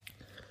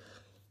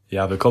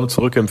Ja, willkommen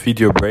zurück im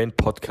Video Brain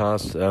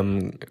Podcast.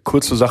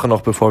 Kurze Sache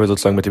noch, bevor wir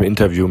sozusagen mit dem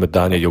Interview mit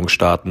Daniel Jung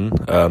starten.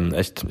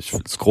 Ich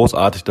finde es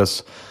großartig,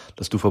 dass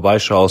du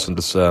vorbeischaust, und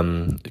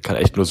ich kann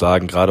echt nur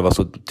sagen, gerade was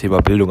so Thema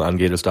Bildung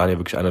angeht, ist Daniel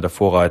wirklich einer der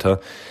Vorreiter.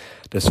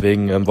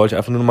 Deswegen wollte ich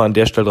einfach nur mal an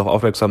der Stelle darauf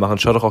aufmerksam machen.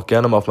 Schaut doch auch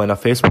gerne mal auf meiner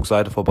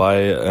Facebook-Seite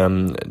vorbei.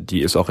 Die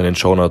ist auch in den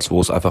Shownotes,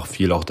 wo es einfach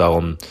viel auch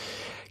darum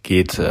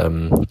geht,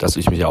 dass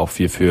ich mich ja auch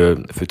viel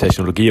für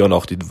Technologie und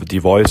auch die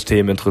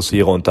Voice-Themen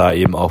interessiere und da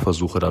eben auch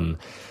versuche dann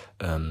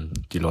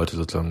die Leute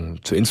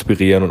sozusagen zu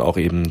inspirieren und auch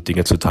eben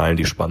Dinge zu teilen,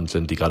 die spannend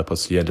sind, die gerade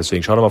passieren.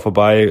 Deswegen schaut doch mal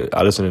vorbei,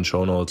 alles in den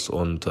Shownotes,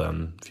 und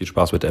viel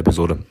Spaß mit der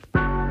Episode.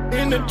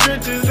 In the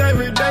trenches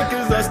every day,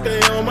 'cause I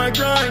stay on my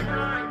grind.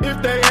 If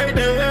they hate,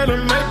 they let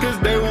them make, 'cause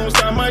they won't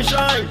stop my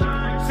shine.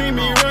 See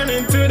me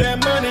running to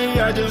that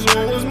money, I just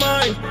want what's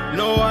mine.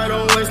 No, I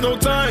don't waste no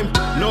time.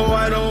 No,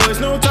 I don't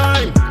waste no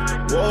time.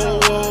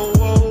 Whoa, whoa,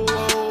 whoa,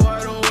 whoa,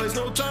 I don't waste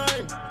no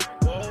time.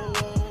 Whoa,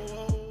 whoa,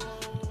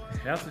 whoa.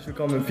 Herzlich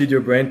willkommen im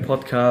Video Brain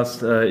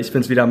Podcast. Ich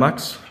bin's wieder,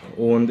 Max,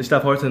 und ich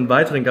darf heute einen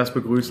weiteren Gast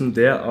begrüßen,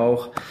 der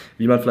auch,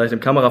 wie man vielleicht im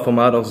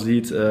Kameraformat auch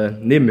sieht,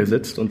 neben mir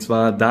sitzt, und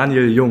zwar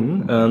Daniel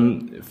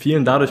Jung.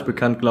 Vielen dadurch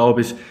bekannt,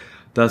 glaube ich,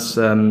 dass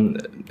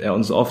er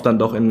uns oft dann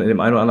doch in dem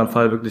einen oder anderen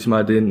Fall wirklich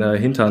mal den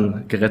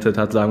Hintern gerettet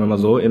hat, sagen wir mal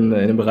so, in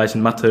den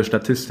Bereichen Mathe,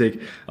 Statistik,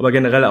 aber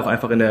generell auch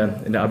einfach in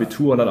der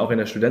Abitur und dann auch in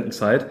der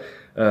Studentenzeit.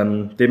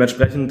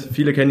 Dementsprechend,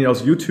 viele kennen ihn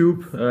aus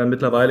YouTube,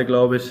 mittlerweile,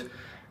 glaube ich,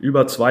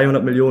 über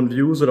 200 Millionen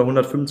Views oder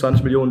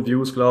 125 Millionen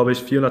Views, glaube ich,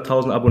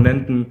 400.000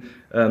 Abonnenten,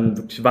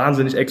 wirklich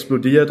wahnsinnig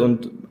explodiert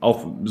und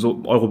auch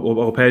so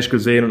europäisch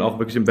gesehen und auch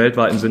wirklich im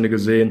weltweiten Sinne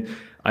gesehen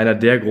einer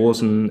der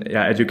großen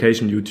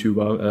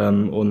Education-YouTuber,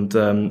 und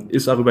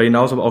ist darüber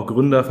hinaus aber auch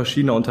Gründer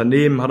verschiedener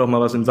Unternehmen, hat auch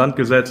mal was in den Sand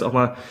gesetzt, auch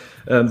mal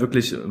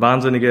wirklich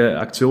wahnsinnige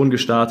Aktionen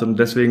gestartet, und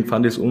deswegen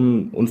fand ich es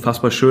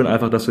unfassbar schön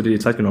einfach, dass du dir die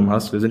Zeit genommen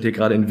hast. Wir sind hier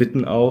gerade in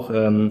Witten auch,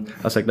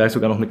 hast ja gleich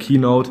sogar noch eine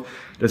Keynote,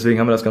 deswegen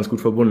haben wir das ganz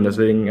gut verbunden.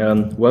 Deswegen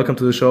welcome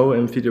to the show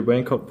im Video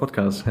Brain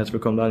Podcast. Herzlich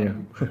willkommen, Daniel.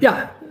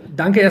 Ja,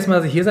 danke erstmal,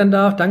 dass ich hier sein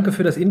darf. Danke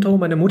für das Intro.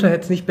 Meine Mutter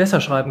hätte es nicht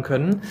besser schreiben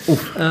können.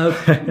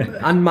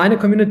 An meine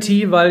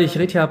Community, weil ich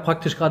rede ja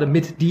praktisch gerade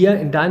mit dir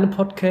in deinem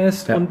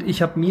Podcast, ja. Und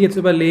ich habe mir jetzt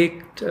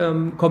überlegt,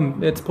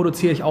 jetzt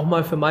produziere ich auch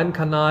mal für meinen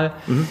Kanal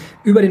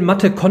über den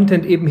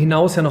Mathe-Content eben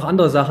hinaus ja noch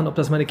andere Sachen, ob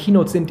das meine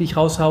Keynotes sind, die ich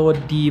raushaue,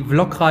 die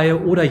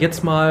Vlog-Reihe, oder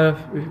jetzt mal,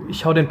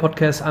 ich hau den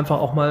Podcast einfach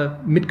auch mal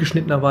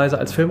mitgeschnittenerweise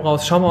als Film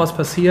raus. Schau mal, was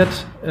passiert.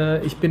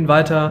 Ich bin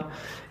weiter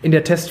in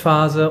der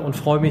Testphase und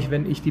freue mich,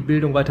 wenn ich die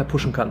Bildung weiter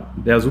pushen kann.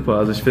 Ja, super.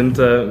 Also ich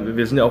finde,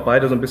 wir sind ja auch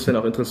beide so ein bisschen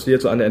auch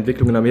interessiert so an der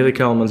Entwicklung in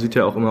Amerika, und man sieht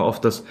ja auch immer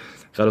oft, dass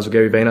gerade so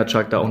Gary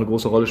Vaynerchuk da auch eine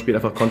große Rolle spielt,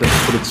 einfach Content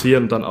zu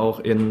produzieren und dann auch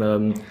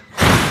in...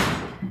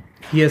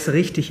 Hier ist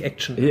richtig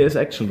Action. Hier ist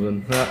Action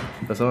drin. Ja,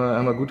 das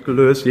haben wir gut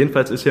gelöst.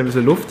 Jedenfalls ist hier ein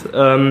bisschen Luft.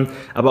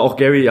 Aber auch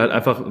Gary halt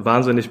einfach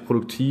wahnsinnig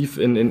produktiv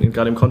in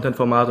gerade im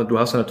Content-Format. Und du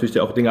hast dann natürlich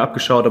dir auch Dinge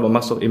abgeschaut, aber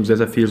machst auch eben sehr,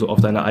 sehr viel so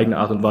auf deine eigene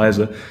Art und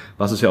Weise,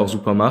 was es ja auch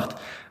super macht.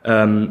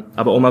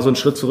 Aber um mal so einen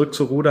Schritt zurück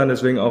zu rudern,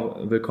 deswegen auch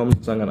willkommen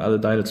sozusagen an alle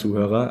deine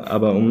Zuhörer,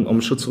 aber um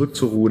einen Schritt zurück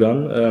zu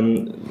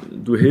rudern,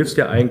 du hilfst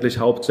ja eigentlich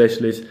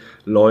hauptsächlich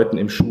Leuten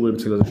im Schul-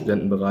 bzw.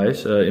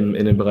 Studentenbereich, in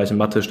den Bereichen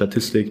Mathe,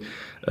 Statistik.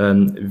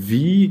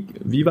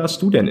 Wie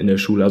warst du denn in der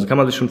Schule? Also kann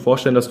man sich schon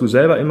vorstellen, dass du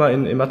selber immer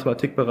im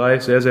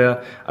Mathematikbereich sehr, sehr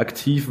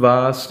aktiv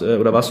warst,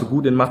 oder warst du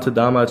gut in Mathe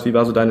damals? Wie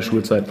war so deine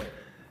Schulzeit?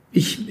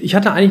 Ich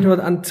hatte eigentlich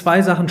nur an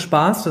zwei Sachen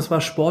Spaß, das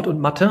war Sport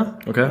und Mathe.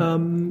 Okay.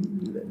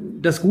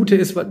 Das Gute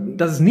ist,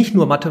 dass es nicht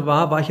nur Mathe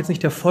war ich jetzt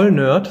nicht der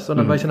Vollnerd,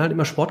 sondern weil ich dann halt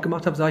immer Sport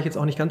gemacht habe, sah ich jetzt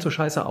auch nicht ganz so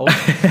scheiße aus.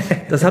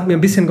 Das hat mir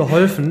ein bisschen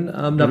geholfen.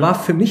 Da war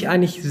für mich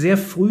eigentlich sehr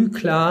früh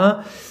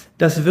klar,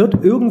 das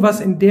wird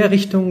irgendwas in der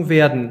Richtung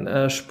werden.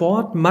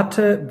 Sport,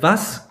 Mathe,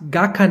 was?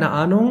 Gar keine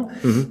Ahnung.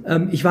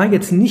 Ich war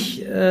jetzt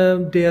nicht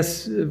der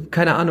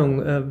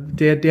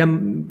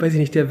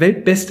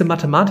weltbeste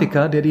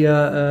Mathematiker, der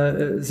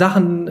dir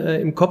Sachen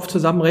im Kopf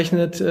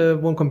zusammenrechnet,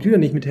 wo ein Computer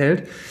nicht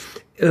mithält.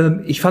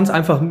 Ich fand es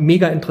einfach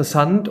mega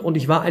interessant, und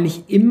ich war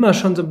eigentlich immer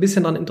schon so ein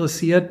bisschen daran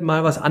interessiert,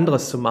 mal was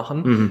anderes zu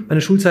machen.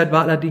 Meine Schulzeit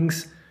war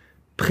allerdings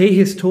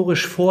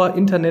prähistorisch, vor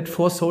Internet,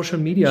 vor Social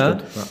Media.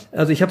 Stimmt, ja.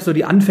 Also ich habe so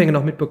die Anfänge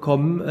noch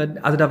mitbekommen.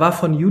 Also da war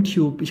von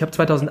YouTube, ich habe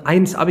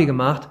 2001 Abi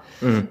gemacht,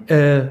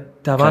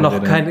 da war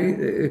noch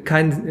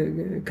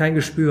kein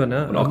Gespür.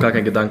 Ne? Und auch gar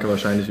kein Gedanke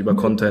wahrscheinlich über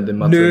Content im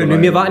Mathe. Nö,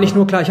 mir war eigentlich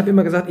nur klar, ich habe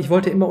immer gesagt, ich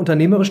wollte immer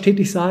unternehmerisch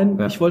tätig sein.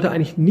 Ja. Ich wollte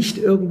eigentlich nicht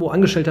irgendwo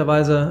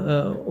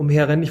angestellterweise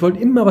umherrennen. Ich wollte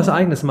immer was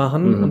Eigenes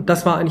machen. Und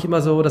das war eigentlich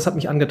immer so, das hat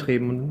mich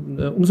angetrieben. Und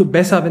umso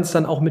besser, wenn es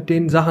dann auch mit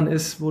den Sachen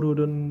ist, wo du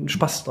dann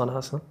Spaß dran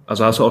hast. Ne?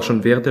 Also hast du auch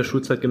schon während der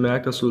Schulzeit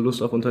gemerkt, dass du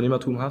Lust auf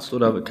Unternehmertum hast?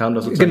 Oder kam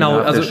das sozusagen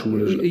nach der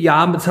Schule?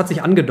 Ja, es hat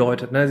sich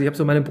angedeutet. Ne? Also ich habe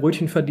so meine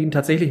Brötchen verdient,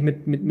 tatsächlich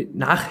mit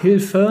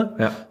Nachhilfe,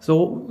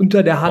 so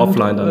unter der Hand.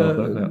 Offline dann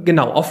noch, ne? Ja.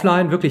 Genau,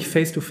 offline, wirklich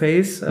face to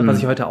face, was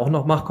ich heute auch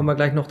noch mache, kommen wir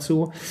gleich noch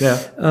zu. Ja.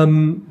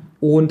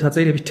 Und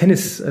tatsächlich habe ich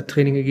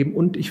Tennistraining gegeben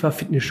und ich war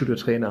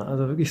Fitnessstudio-Trainer.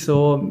 Also wirklich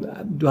so,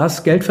 du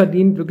hast Geld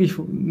verdient, wirklich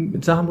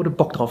mit Sachen, wo du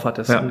Bock drauf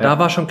hattest. Ja, und da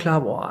war schon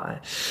klar,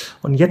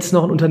 und jetzt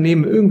noch ein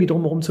Unternehmen irgendwie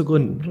drumherum zu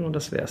gründen. Und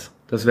das wär's.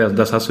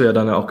 Das hast du ja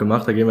dann auch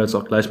gemacht. Da gehen wir jetzt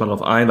auch gleich mal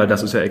drauf ein, weil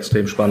das ist ja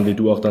extrem spannend, wie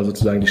du auch dann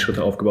sozusagen die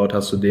Schritte aufgebaut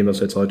hast zu dem, was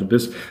du jetzt heute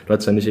bist. Du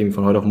hattest ja nicht irgendwie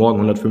von heute auf morgen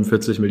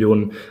 145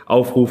 Millionen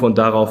Aufrufe und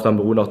darauf dann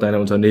beruhen auch deine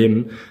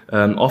Unternehmen.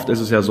 Oft ist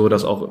es ja so,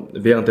 dass auch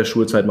während der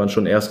Schulzeit man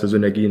schon erste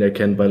Synergien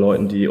erkennt bei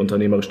Leuten, die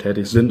unternehmerisch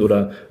tätig sind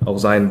oder auch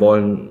sein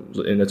wollen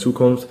in der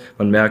Zukunft.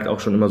 Man merkt auch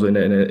schon immer so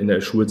in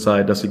der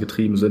Schulzeit, dass sie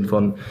getrieben sind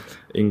von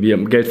irgendwie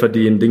Geld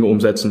verdienen, Dinge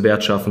umsetzen,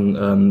 Wert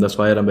schaffen. Das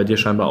war ja dann bei dir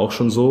scheinbar auch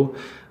schon so.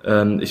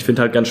 Ich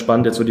finde halt ganz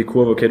spannend jetzt so die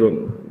Kurve, okay,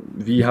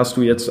 wie hast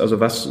du jetzt, also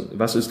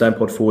was ist dein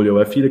Portfolio?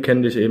 Weil viele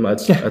kennen dich eben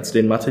als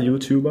den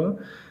Mathe-YouTuber.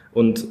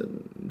 Und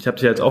ich habe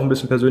dich jetzt auch ein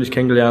bisschen persönlich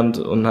kennengelernt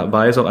und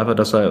weiß auch einfach,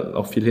 dass da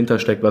auch viel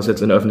hintersteckt, was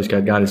jetzt in der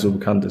Öffentlichkeit gar nicht so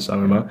bekannt ist,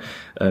 sagen wir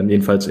mal.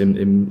 Jedenfalls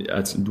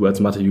als du als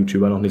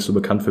Mathe-YouTuber noch nicht so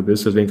bekannt für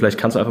bist. Deswegen vielleicht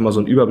kannst du einfach mal so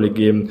einen Überblick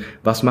geben.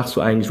 Was machst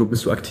du eigentlich? Wo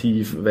bist du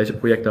aktiv? Welche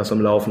Projekte hast du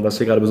am Laufen? Was ist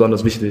dir gerade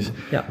besonders wichtig?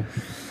 Ja.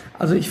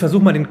 Also ich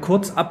versuche mal den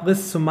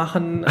Kurzabriss zu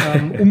machen.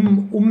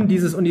 Um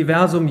dieses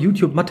Universum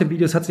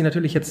YouTube-Mathe-Videos hat sich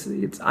natürlich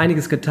jetzt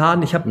einiges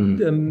getan. Ich habe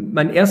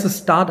mein erstes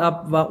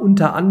Startup war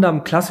unter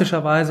anderem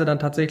klassischerweise dann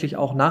tatsächlich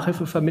auch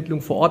Nachhilfevermittlung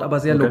vor Ort, aber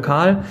sehr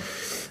lokal.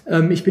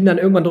 Ich bin dann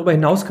irgendwann darüber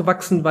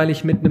hinausgewachsen, weil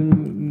ich mit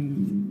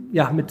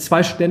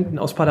 2 Studenten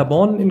aus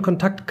Paderborn in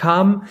Kontakt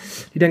kam,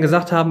 die dann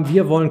gesagt haben,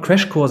 wir wollen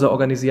Crashkurse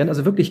organisieren,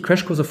 also wirklich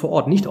Crashkurse vor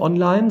Ort, nicht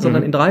online,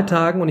 sondern in 3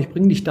 Tagen und ich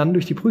bringe dich dann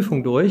durch die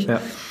Prüfung durch. Ja.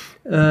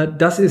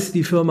 Das ist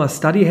die Firma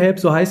StudyHelp,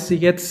 so heißt sie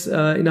jetzt.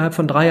 Innerhalb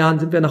von 3 Jahren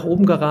sind wir nach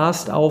oben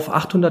gerast auf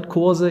 800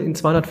 Kurse in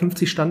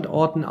 250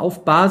 Standorten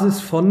auf Basis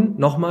von,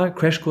 nochmal,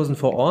 Crashkursen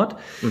vor Ort.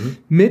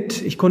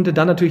 Ich konnte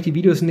dann natürlich die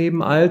Videos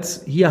nehmen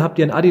als, hier habt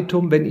ihr ein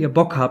Additum, wenn ihr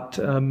Bock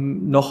habt,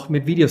 noch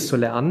mit Videos zu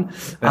lernen.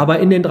 Ja. Aber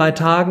in den 3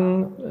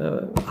 Tagen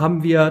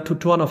haben wir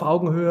Tutoren auf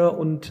Augenhöhe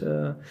und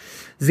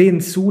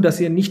sehen zu,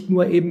 dass ihr nicht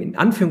nur eben in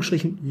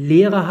Anführungsstrichen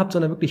Lehrer habt,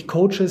 sondern wirklich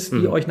Coaches,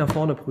 die euch nach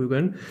vorne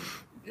prügeln.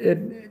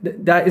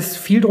 Da ist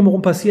viel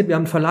drumherum passiert. Wir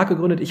haben einen Verlag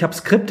gegründet. Ich habe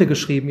Skripte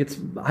geschrieben. Jetzt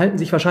halten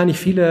sich wahrscheinlich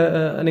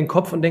viele an den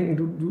Kopf und denken,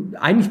 du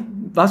eigentlich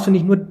warst du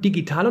nicht nur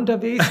digital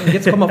unterwegs und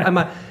jetzt kommen auf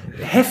einmal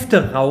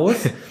Hefte raus,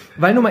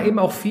 weil nun mal eben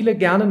auch viele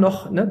gerne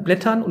noch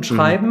blättern und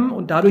schreiben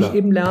und dadurch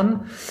eben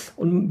lernen.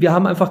 Und wir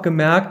haben einfach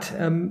gemerkt,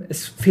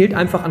 es fehlt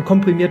einfach an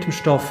komprimiertem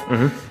Stoff.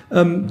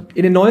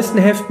 In den neuesten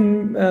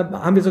Heften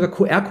haben wir sogar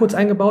QR-Codes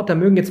eingebaut. Da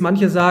mögen jetzt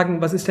manche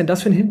sagen, was ist denn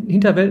das für ein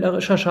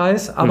hinterwäldlerischer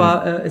Scheiß?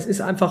 Aber es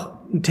ist einfach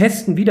ein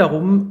Testen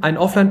wiederum, ein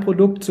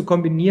Offline-Produkt zu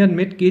kombinieren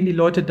mit, gehen die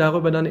Leute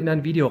darüber dann in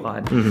ein Video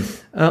rein.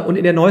 Und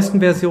in der neuesten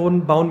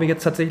Version bauen wir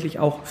jetzt tatsächlich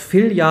auch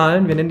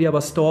Filialen, wir nennen die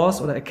aber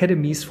Stores oder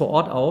Academies vor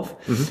Ort auf,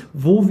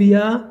 wo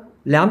wir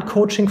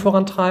Lerncoaching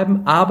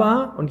vorantreiben,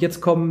 aber, und jetzt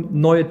kommen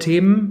neue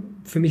Themen,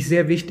 für mich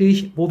sehr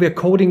wichtig, wo wir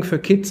Coding für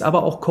Kids,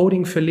 aber auch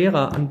Coding für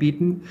Lehrer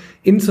anbieten,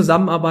 in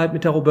Zusammenarbeit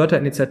mit der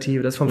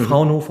Roberta-Initiative, das ist vom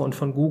Fraunhofer und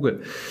von Google.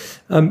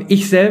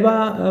 Ich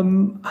selber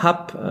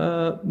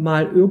habe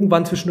mal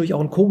irgendwann zwischendurch auch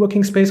einen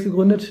Coworking Space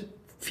gegründet.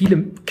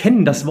 Viele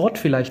kennen das Wort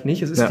vielleicht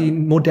nicht. Es ist die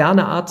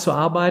moderne Art zu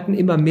arbeiten,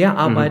 immer mehr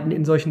arbeiten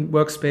in solchen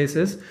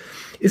Workspaces.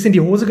 Ist in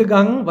die Hose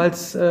gegangen, weil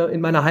es in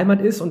meiner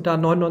Heimat ist und da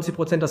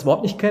 99% das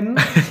Wort nicht kennen,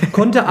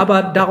 konnte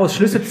aber daraus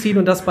Schlüsse ziehen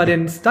und das bei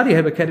den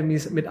StudyHelp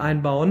Academies mit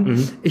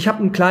einbauen. Ich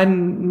habe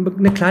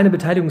eine kleine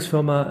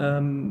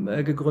Beteiligungsfirma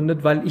gegründet,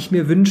 weil ich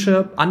mir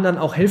wünsche, anderen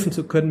auch helfen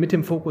zu können mit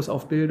dem Fokus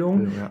auf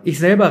Bildung. Ich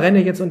selber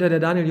renne jetzt unter der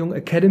Daniel Jung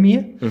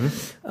Academy,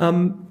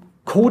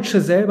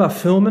 coache selber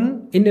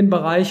Firmen in den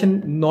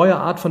Bereichen neue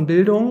Art von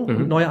Bildung.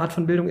 Und neue Art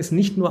von Bildung ist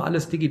nicht nur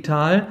alles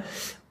digital.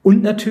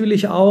 Und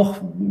natürlich auch,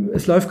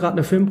 es läuft gerade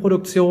eine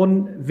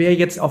Filmproduktion. Wer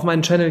jetzt auf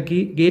meinen Channel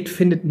geht,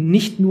 findet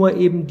nicht nur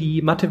eben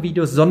die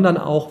Mathe-Videos, sondern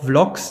auch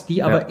Vlogs,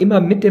 die aber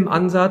immer mit dem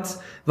Ansatz,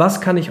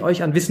 was kann ich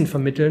euch an Wissen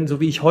vermitteln, so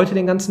wie ich heute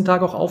den ganzen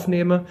Tag auch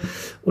aufnehme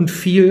und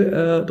viel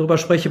darüber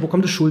spreche, wo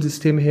kommt das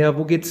Schulsystem her,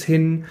 wo geht's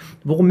hin,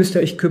 worum müsst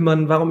ihr euch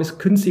kümmern, warum ist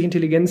künstliche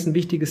Intelligenz ein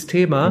wichtiges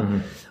Thema.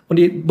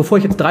 Und bevor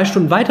ich jetzt 3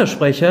 Stunden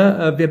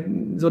weiterspreche,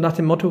 so nach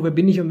dem Motto, wer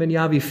bin ich und wenn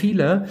ja, wie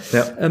viele,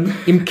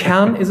 im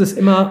Kern ist es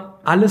immer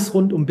alles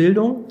rund um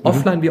Bildung,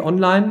 offline wie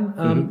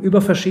online,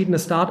 über verschiedene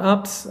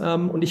Startups.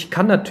 Und ich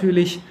kann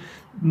natürlich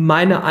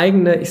meine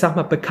eigene, ich sag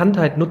mal,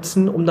 Bekanntheit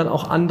nutzen, um dann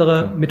auch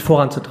andere mit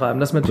voranzutreiben.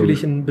 Das ist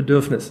natürlich ein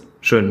Bedürfnis.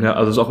 Schön, ja,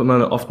 also es ist auch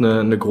immer oft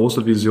eine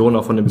große Vision,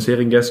 auch von den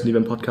bisherigen Gästen, die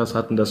wir im Podcast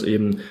hatten, dass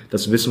eben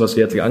das Wissen, was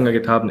sie jetzt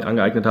angeeignet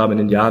haben, in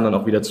den Jahren dann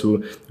auch wieder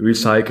zu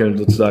recyceln,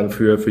 sozusagen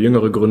für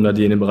jüngere Gründer,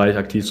 die in dem Bereich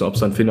aktiv sind, ob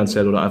es dann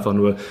finanziell oder einfach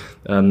nur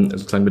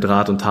sozusagen mit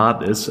Rat und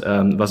Tat ist.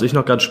 Was ich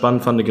noch ganz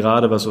spannend fand,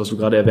 gerade was du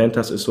gerade erwähnt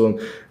hast, ist so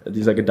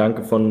dieser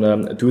Gedanke von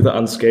do the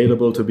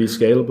unscalable to be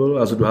scalable.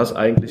 Also du hast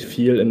eigentlich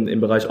viel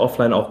im Bereich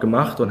Offline auch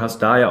gemacht und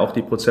hast da ja auch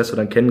die Prozesse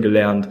dann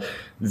kennengelernt.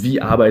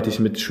 Wie arbeite ich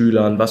mit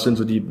Schülern? Was sind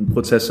so die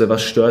Prozesse?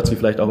 Was stört sie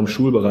vielleicht auch im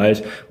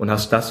Schulbereich und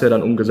hast das ja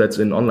dann umgesetzt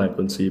in ein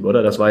Online-Prinzip,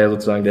 oder? Das war ja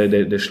sozusagen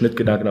der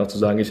Schnittgedanke auch zu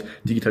sagen, ich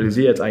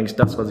digitalisiere jetzt eigentlich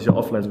das, was ich ja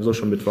offline sowieso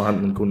schon mit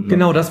vorhandenen Kunden habe.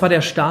 Genau, das war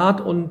der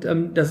Start und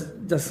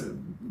das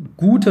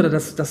Gute oder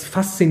das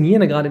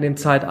Faszinierende gerade in dem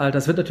Zeitalter,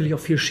 das wird natürlich auch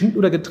viel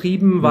Schindluder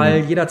getrieben,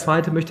 weil jeder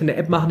Zweite möchte eine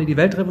App machen, die die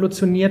Welt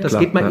revolutioniert. Das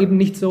geht mal eben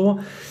nicht so.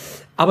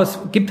 Aber es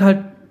gibt halt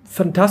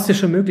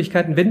fantastische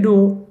Möglichkeiten, wenn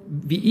du,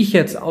 wie ich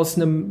jetzt, aus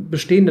einem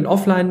bestehenden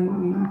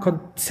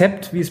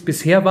Offline-Konzept, wie es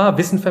bisher war,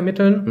 Wissen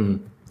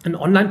vermitteln, ein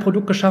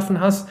Online-Produkt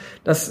geschaffen hast,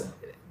 das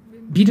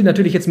bietet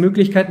natürlich jetzt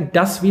Möglichkeiten,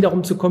 das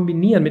wiederum zu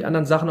kombinieren mit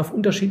anderen Sachen auf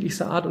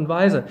unterschiedlichste Art und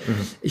Weise.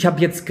 Ich habe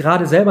jetzt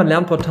gerade selber ein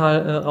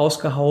Lernportal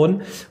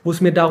rausgehauen, wo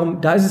es mir darum,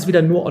 da ist es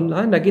wieder nur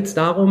online, da geht es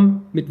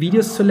darum, mit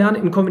Videos zu lernen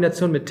in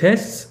Kombination mit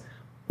Tests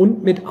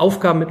und mit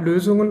Aufgaben, mit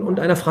Lösungen und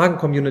einer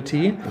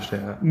Fragen-Community. Verstehe,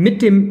 ja.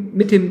 Mit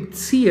dem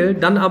Ziel,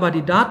 dann aber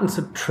die Daten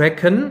zu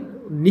tracken,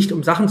 nicht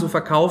um Sachen zu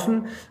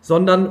verkaufen,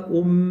 sondern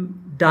um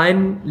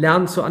dein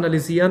Lernen zu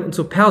analysieren und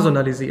zu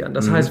personalisieren.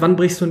 Das heißt, wann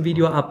brichst du ein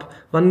Video ab?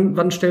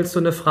 Wann stellst du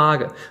eine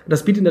Frage? Und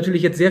das bietet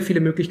natürlich jetzt sehr viele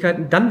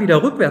Möglichkeiten, dann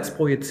wieder rückwärts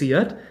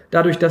projiziert,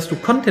 dadurch, dass du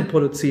Content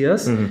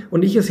produzierst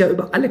und ich es ja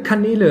über alle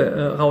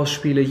Kanäle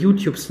rausspiele,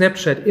 YouTube,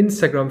 Snapchat,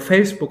 Instagram,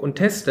 Facebook und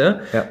teste,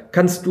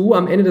 kannst du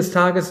am Ende des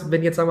Tages,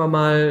 wenn jetzt sagen wir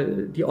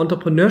mal die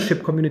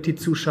Entrepreneurship-Community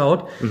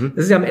zuschaut,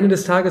 das ist ja am Ende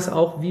des Tages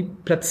auch, wie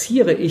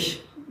platziere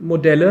ich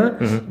Modelle,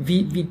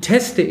 wie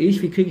teste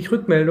ich, wie kriege ich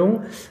Rückmeldungen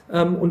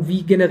und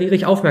wie generiere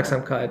ich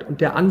Aufmerksamkeit. Und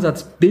der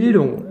Ansatz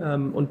Bildung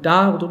und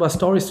darüber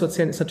Stories zu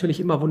erzählen, ist natürlich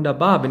immer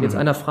wunderbar. Wenn jetzt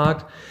einer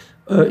fragt,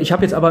 ich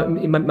habe jetzt aber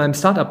in meinem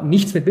Startup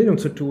nichts mit Bildung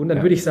zu tun,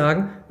 dann würde ich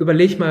sagen,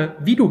 überleg mal,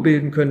 wie du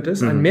bilden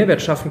könntest, einen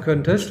Mehrwert schaffen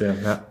könntest,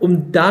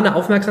 um da eine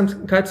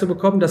Aufmerksamkeit zu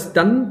bekommen, dass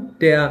dann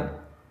der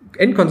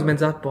Endkonsument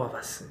sagt, boah,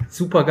 was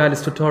super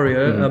geiles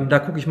Tutorial, da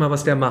gucke ich mal,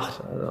 was der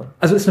macht.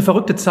 Also ist eine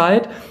verrückte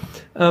Zeit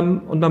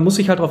und man muss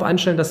sich halt darauf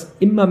einstellen, dass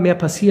immer mehr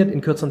passiert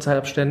in kürzeren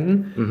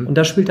Zeitabständen und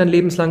da spielt dann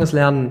lebenslanges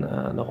Lernen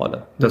eine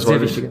Rolle. Das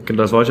wollte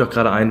ich auch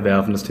gerade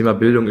einwerfen. Das Thema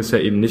Bildung ist ja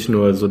eben nicht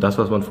nur so das,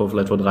 was man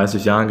vielleicht vor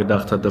 30 Jahren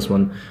gedacht hat, dass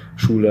man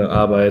Schule,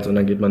 Arbeit und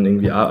dann geht man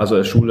irgendwie,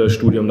 also Schule,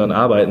 Studium, dann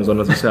arbeiten,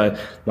 sondern es ist ja,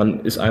 man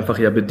ist einfach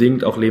ja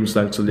bedingt, auch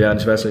lebenslang zu lernen.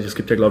 Ich weiß nicht, es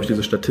gibt ja, glaube ich,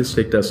 diese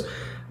Statistik, dass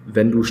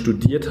wenn du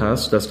studiert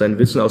hast, dass dein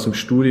Wissen aus dem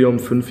Studium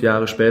 5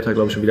 Jahre später,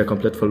 glaube ich, schon wieder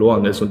komplett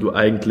verloren ist und du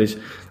eigentlich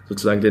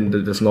sozusagen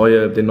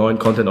den neuen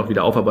Content auch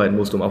wieder aufarbeiten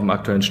musst, um auf dem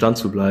aktuellen Stand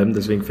zu bleiben.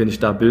 Deswegen finde ich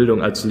da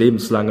Bildung als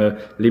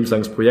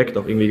lebenslanges Projekt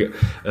auch irgendwie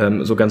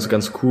so ganz,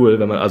 ganz cool,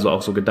 wenn man also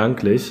auch so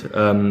gedanklich.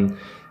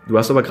 Du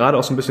hast aber gerade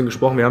auch so ein bisschen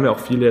gesprochen, wir haben ja auch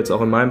viele jetzt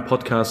auch in meinem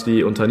Podcast,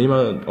 die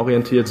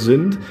unternehmerorientiert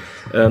sind,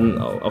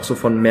 auch so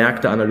von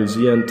Märkte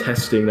analysieren,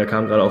 Testing, da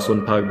kamen gerade auch so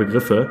ein paar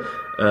Begriffe.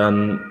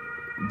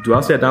 Du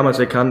hast ja damals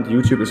erkannt,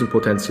 YouTube ist ein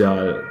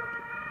Potenzial.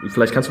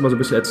 Vielleicht kannst du mal so ein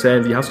bisschen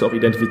erzählen, wie hast du auch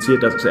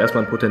identifiziert, dass es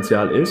erstmal ein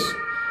Potenzial ist?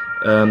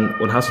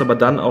 Und hast aber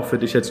dann auch für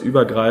dich jetzt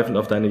übergreifend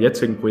auf deine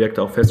jetzigen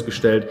Projekte auch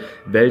festgestellt,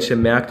 welche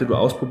Märkte du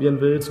ausprobieren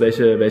willst,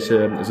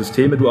 welche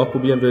Systeme du auch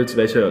probieren willst,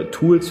 welche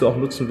Tools du auch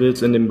nutzen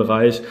willst in dem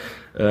Bereich.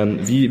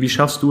 Wie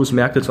schaffst du es,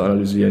 Märkte zu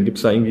analysieren? Gibt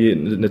es da irgendwie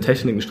eine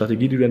Technik, eine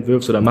Strategie, die du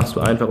entwirfst, oder machst du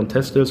einfach und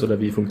testest,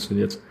 oder wie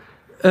funktioniert's?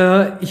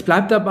 Ich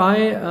bleib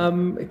dabei.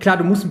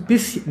 Klar,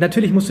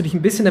 natürlich musst du dich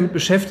ein bisschen damit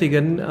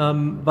beschäftigen,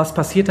 was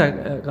passiert da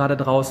gerade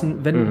draußen,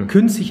 wenn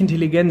künstliche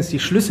Intelligenz die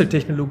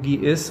Schlüsseltechnologie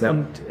ist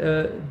und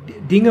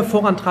Dinge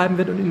vorantreiben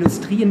wird und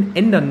Industrien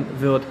ändern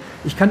wird.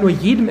 Ich kann nur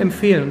jedem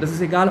empfehlen, und das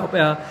ist egal, ob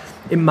er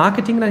im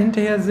Marketing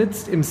dahinterher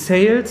sitzt, im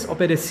Sales, ob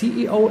er der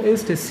CEO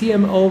ist, der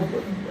CMO,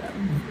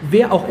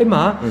 wer auch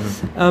immer,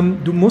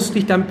 du musst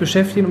dich damit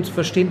beschäftigen, um zu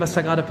verstehen, was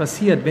da gerade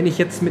passiert. Wenn ich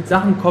jetzt mit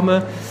Sachen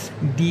komme,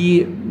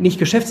 die nicht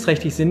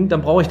geschäftsträchtig sind,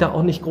 dann brauche ich da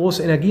auch nicht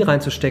große Energie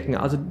reinzustecken.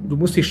 Also du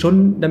musst dich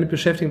schon damit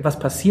beschäftigen, was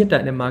passiert da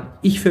in dem Markt.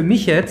 Ich für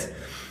mich jetzt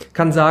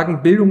kann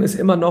sagen, Bildung ist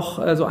immer noch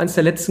so eins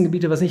der letzten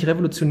Gebiete, was nicht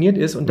revolutioniert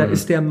ist. Und da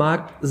ist der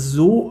Markt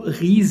so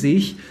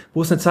riesig,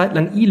 wo es eine Zeit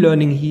lang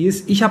E-Learning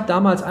hieß. Ich habe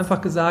damals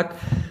einfach gesagt,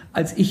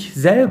 als ich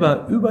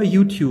selber über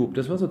YouTube,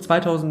 das war so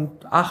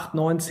 2008,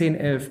 9, 10,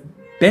 11,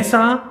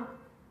 besser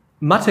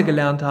Mathe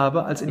gelernt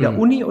habe als in der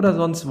Uni oder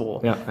sonst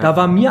wo. Da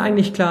war mir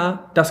eigentlich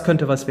klar, das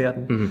könnte was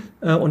werden.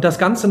 Und das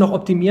Ganze noch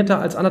optimierter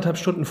als 1,5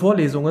 Stunden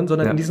Vorlesungen,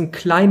 sondern in diesen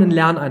kleinen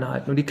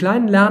Lerneinheiten. Und die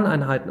kleinen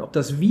Lerneinheiten, ob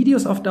das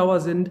Videos auf Dauer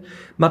sind,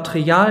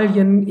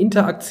 Materialien,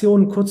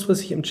 Interaktionen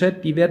kurzfristig im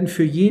Chat, die werden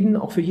für jeden,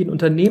 auch für jeden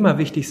Unternehmer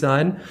wichtig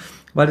sein,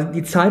 weil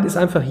die Zeit ist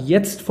einfach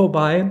jetzt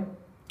vorbei,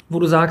 wo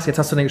du sagst, jetzt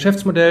hast du dein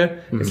Geschäftsmodell,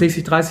 jetzt legst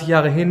du dich 30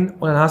 Jahre hin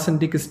und dann hast du ein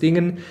dickes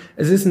Ding.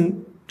 Es ist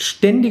ein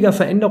ständiger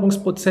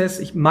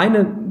Veränderungsprozess.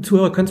 Meine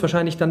Zuhörer können es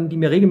wahrscheinlich dann, die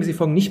mir regelmäßig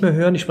folgen, nicht mehr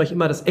hören. Ich spreche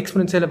immer das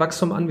exponentielle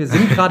Wachstum an. Wir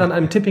sind gerade an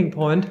einem Tipping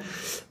Point,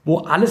 wo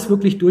alles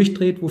wirklich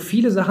durchdreht, wo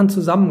viele Sachen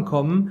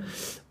zusammenkommen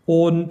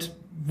und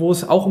wo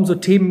es auch um so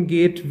Themen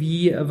geht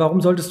wie,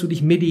 warum solltest du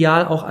dich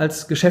medial auch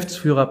als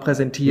Geschäftsführer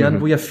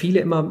präsentieren, wo ja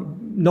viele immer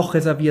noch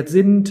reserviert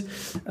sind.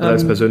 Oder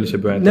als persönliche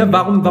Brand.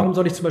 Warum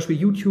soll ich zum Beispiel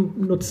YouTube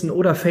nutzen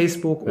oder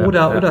Facebook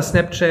oder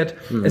Snapchat?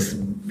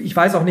 Ich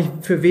weiß auch nicht,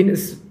 für wen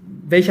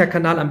welcher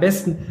Kanal am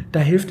besten, da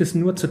hilft es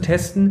nur zu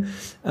testen.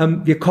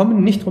 Wir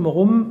kommen nicht drum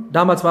herum.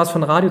 Damals war es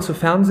von Radio zu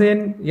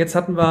Fernsehen. Jetzt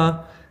hatten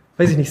wir,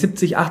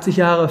 70, 80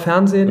 Jahre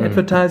Fernsehen,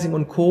 Advertising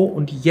und Co.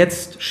 Und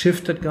jetzt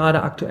shiftet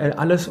gerade aktuell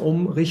alles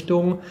um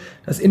Richtung,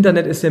 das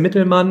Internet ist der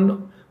Mittelmann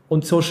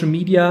und Social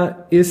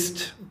Media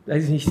ist,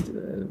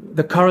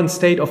 the current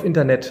state of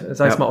Internet,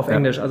 sag ich mal auf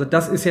Englisch. Also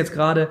das ist jetzt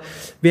gerade,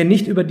 wer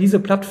nicht über diese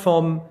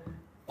Plattform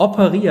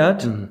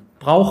operiert,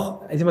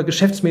 braucht,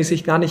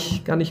 geschäftsmäßig gar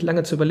nicht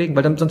lange zu überlegen,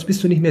 weil dann, sonst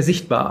bist du nicht mehr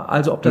sichtbar.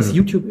 Also ob das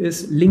YouTube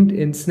ist,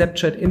 LinkedIn,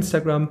 Snapchat,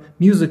 Instagram,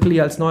 Musical.ly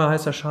als neuer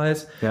heißer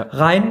Scheiß,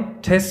 rein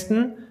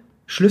testen,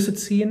 Schlüsse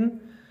ziehen.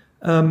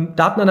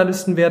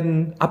 Datenanalysten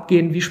werden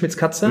abgehen wie Schmitz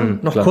Katze,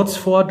 kurz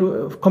vor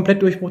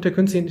komplett Durchbruch der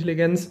künstlichen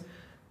Intelligenz.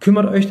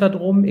 Kümmert euch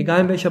darum,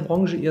 egal in welcher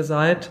Branche ihr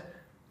seid.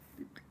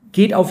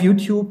 Geht auf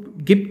YouTube,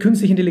 gebt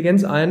künstliche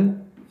Intelligenz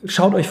ein,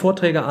 schaut euch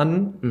Vorträge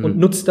an und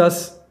nutzt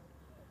das,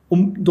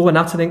 um darüber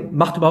nachzudenken,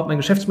 macht überhaupt mein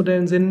Geschäftsmodell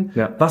einen Sinn?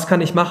 Ja. Was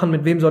kann ich machen?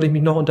 Mit wem soll ich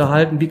mich noch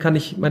unterhalten? Wie kann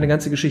ich meine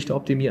ganze Geschichte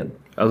optimieren?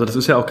 Also das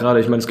ist ja auch gerade,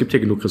 ich meine, es gibt hier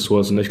genug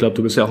Ressourcen. Ich glaube,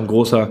 du bist ja auch ein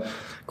großer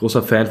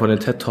Fan von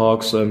den TED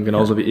Talks,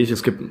 genauso wie ich.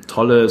 Es gibt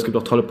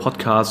auch tolle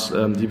Podcasts,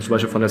 die zum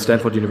Beispiel von der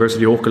Stanford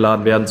University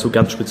hochgeladen werden zu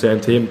ganz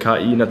speziellen Themen.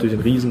 KI natürlich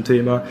ein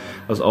Riesenthema,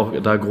 was auch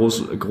da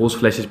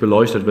großflächig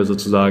beleuchtet wird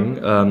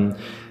sozusagen.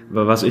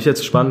 Was ich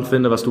jetzt spannend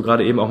finde, was du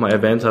gerade eben auch mal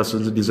erwähnt hast,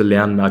 sind diese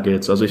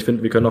Lernnuggets. Also ich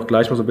finde, wir können auch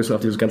gleich mal so ein bisschen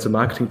auf dieses ganze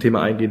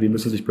Marketing-Thema eingehen. Wie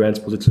müssen sich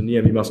Brands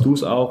positionieren? Wie machst du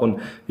es auch? Und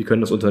wie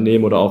können das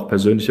Unternehmen oder auch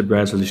persönliche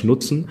Brands für sich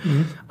nutzen?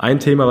 Ein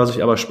Thema, was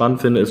ich aber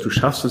spannend finde, ist, du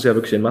schaffst es ja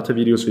wirklich in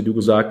Mathe-Videos, wie du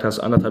gesagt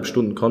hast, 1,5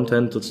 Stunden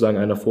Content sozusagen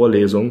einer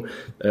Vorlesung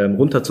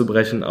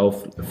runterzubrechen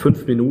auf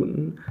 5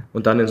 Minuten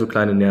und dann in so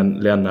kleine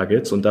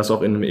Lernnuggets und das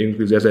auch in einem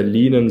irgendwie sehr, sehr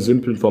leanen,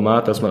 simplen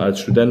Format, dass man als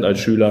Student, als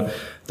Schüler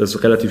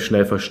das relativ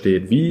schnell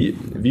versteht.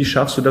 Wie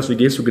schaffst du das? Wie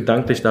gehst du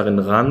gedanklich darin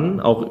ran,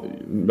 auch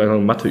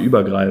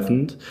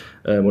Mathe-übergreifend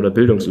oder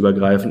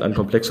bildungsübergreifend an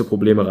komplexe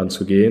Probleme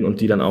ranzugehen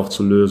und die dann auch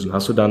zu lösen?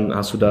 Hast du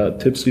da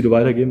Tipps, die du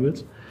weitergeben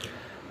willst?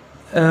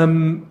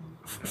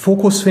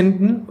 Fokus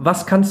finden,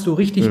 was kannst du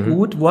richtig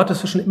gut, wo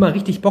hattest du schon immer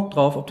richtig Bock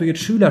drauf, ob du jetzt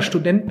Schüler,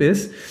 Student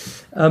bist.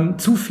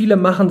 Zu viele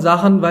machen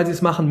Sachen, weil sie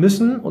es machen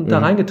müssen und da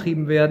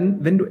reingetrieben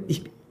werden.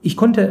 Ich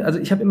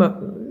habe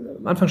immer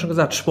am Anfang schon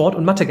gesagt, Sport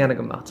und Mathe gerne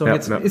gemacht. So,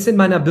 jetzt ist in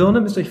meiner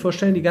Birne, müsst ihr euch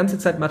vorstellen, die ganze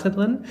Zeit Mathe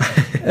drin.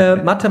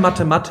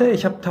 Mathe.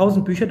 Ich habe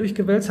 1000 Bücher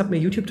durchgewälzt, habe mir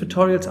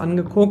YouTube-Tutorials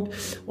angeguckt.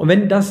 Und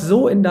wenn das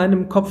so in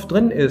deinem Kopf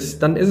drin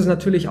ist, dann ist es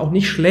natürlich auch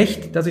nicht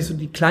schlecht, dass ich so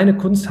die kleine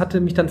Kunst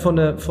hatte, mich dann vor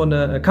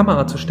eine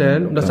Kamera zu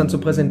stellen, um das dann zu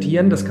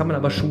präsentieren. Das kann man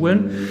aber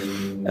schulen.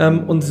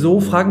 Und so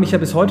fragen mich ja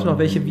bis heute noch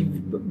welche, wie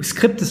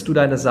skriptest du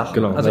deine Sachen?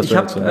 Genau, also ich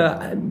habe,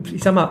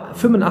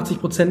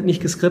 85%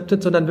 nicht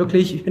geskriptet, sondern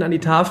wirklich, ich bin an die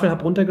Tafel,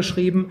 habe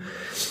runtergeschrieben,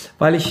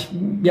 weil ich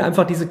mir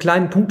einfach diese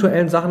kleinen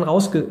punktuellen Sachen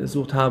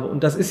rausgesucht habe.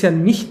 Und das ist ja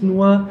nicht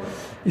nur,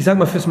 ich sag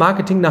mal, fürs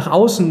Marketing nach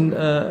außen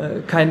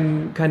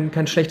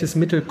kein schlechtes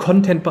Mittel,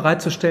 Content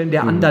bereitzustellen,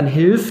 der anderen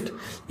hilft,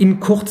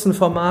 in kurzen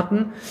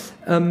Formaten,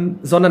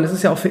 sondern es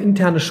ist ja auch für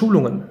interne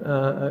Schulungen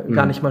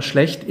gar nicht mal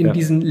schlecht in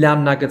diesen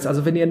Lernnuggets.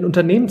 Also wenn ihr ein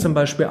Unternehmen zum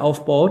Beispiel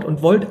aufbaut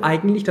und wollt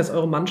eigentlich, dass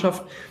eure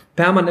Mannschaft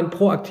permanent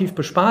proaktiv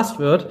bespaßt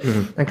wird,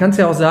 dann kannst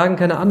du ja auch sagen,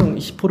 keine Ahnung,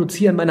 ich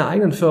produziere in meiner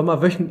eigenen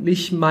Firma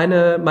wöchentlich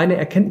meine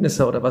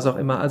Erkenntnisse oder was auch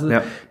immer. Also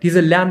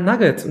diese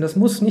Lernnuggets, und das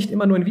muss nicht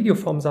immer nur in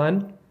Videoform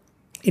sein,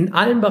 in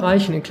allen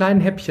Bereichen, in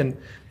kleinen Häppchen,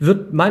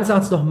 wird meines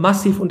Erachtens noch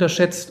massiv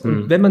unterschätzt.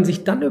 Und wenn man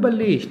sich dann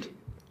überlegt,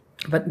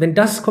 wenn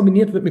das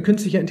kombiniert wird mit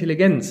künstlicher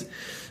Intelligenz,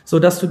 so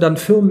dass du dann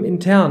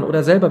firmenintern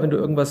oder selber, wenn du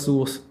irgendwas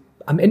suchst,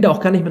 am Ende auch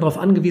gar nicht mehr darauf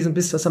angewiesen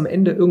bist, dass am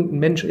Ende irgendein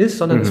Mensch ist,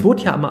 sondern es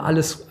wurde ja immer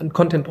alles an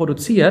Content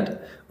produziert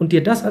und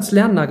dir das als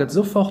Lernnugget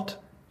sofort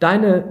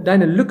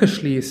deine Lücke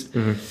schließt.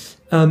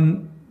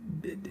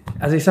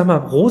 Also ich sag mal,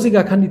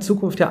 rosiger kann die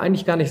Zukunft ja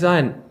eigentlich gar nicht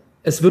sein.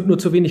 Es wird nur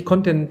zu wenig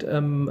Content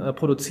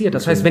produziert.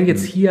 Das heißt, wenn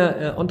jetzt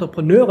hier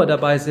Entrepreneure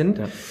dabei sind,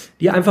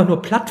 die einfach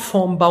nur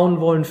Plattformen bauen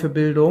wollen für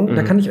Bildung,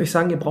 dann kann ich euch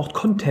sagen, ihr braucht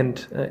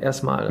Content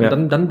erstmal. Ja.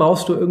 Dann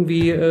brauchst du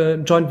irgendwie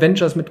Joint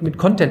Ventures mit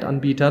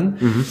Content-Anbietern.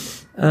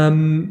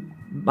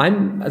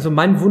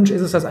 Mein Wunsch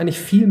ist es, dass eigentlich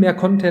viel mehr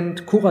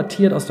Content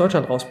kuratiert aus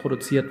Deutschland raus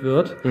produziert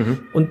wird.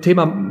 Und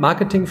Thema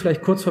Marketing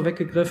vielleicht kurz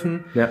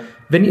vorweggegriffen. Ja.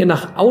 Wenn ihr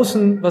nach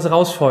außen was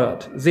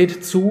rausfeuert,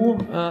 seht zu,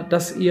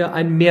 dass ihr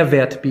einen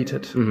Mehrwert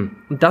bietet.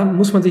 Und da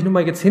muss man sich nun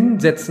mal jetzt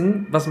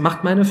hinsetzen, was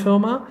macht meine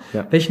Firma?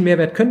 Ja. Welchen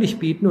Mehrwert könnte ich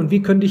bieten? Und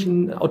wie könnte ich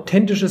ein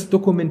authentisches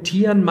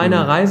Dokumentieren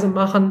meiner Reise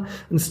machen,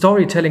 ein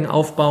Storytelling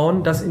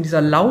aufbauen, das in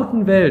dieser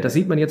lauten Welt, das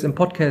sieht man jetzt im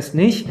Podcast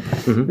nicht,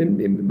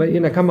 bei ihr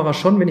in der Kamera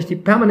schon, wenn ich die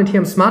permanent hier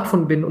am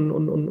Smartphone bin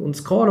und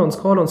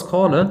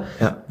scrolle,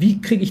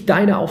 wie kriege ich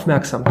deine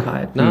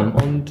Aufmerksamkeit? Ne?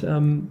 Und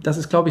das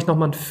ist, glaube ich,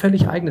 nochmal ein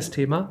völlig eigenes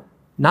Thema.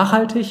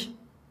 Nachhaltig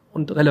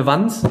und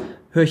Relevanz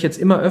höre ich jetzt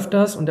immer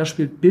öfters und da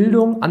spielt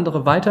Bildung,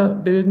 andere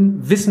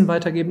weiterbilden, Wissen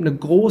weitergeben eine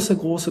große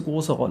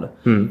Rolle.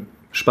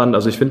 Spannend,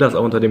 also ich finde das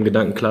auch unter dem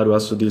Gedanken, klar, du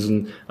hast so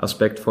diesen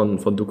Aspekt von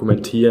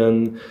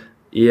Dokumentieren,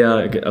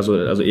 eher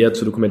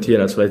zu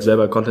dokumentieren, als vielleicht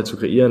selber Content zu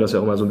kreieren. Das ist ja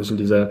auch mal so ein bisschen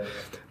dieser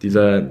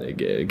dieser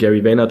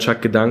Gary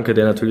Vaynerchuk-Gedanke,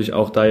 der natürlich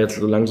auch da jetzt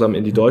so langsam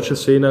in die deutsche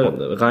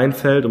Szene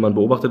reinfällt und man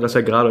beobachtet das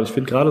ja gerade und ich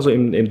finde gerade so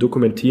im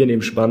Dokumentieren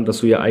eben spannend,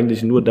 dass du ja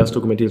eigentlich nur das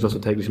dokumentierst, was du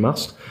täglich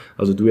machst.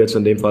 Also du jetzt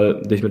in dem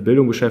Fall dich mit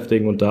Bildung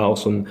beschäftigen und da auch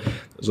so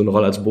eine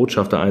Rolle als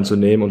Botschafter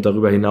einzunehmen und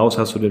darüber hinaus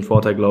hast du den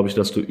Vorteil, glaube ich,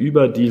 dass du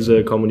über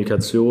diese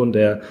Kommunikation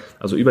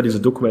also über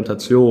diese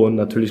Dokumentation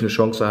natürlich eine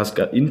Chance hast,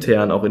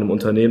 intern auch in einem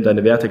Unternehmen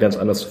deine Werte ganz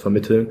anders zu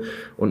vermitteln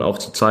und auch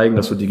zu zeigen,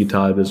 dass du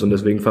digital bist und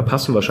deswegen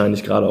verpassen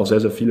wahrscheinlich gerade auch sehr,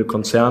 sehr viele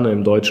Konzerne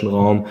im deutschen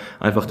Raum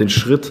einfach den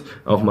Schritt,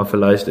 auch mal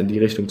vielleicht in die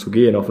Richtung zu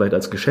gehen, auch vielleicht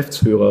als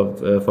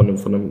Geschäftsführer von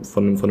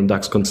einem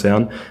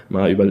DAX-Konzern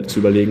mal zu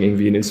überlegen,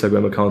 irgendwie einen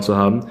Instagram-Account zu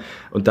haben.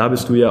 Und da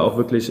bist du ja auch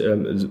wirklich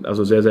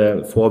also sehr,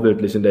 sehr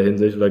vorbildlich in der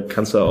Hinsicht oder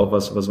kannst da auch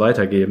was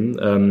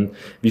weitergeben.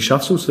 Wie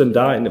schaffst du es denn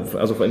da,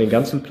 also in den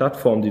ganzen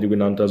Plattformen, die du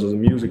genannt hast, also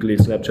Musical.ly,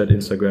 Snapchat,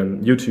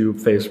 Instagram, YouTube,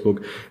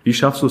 Facebook, wie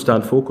schaffst du es da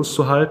einen Fokus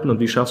zu halten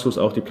und wie schaffst du es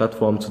auch, die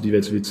Plattformen zu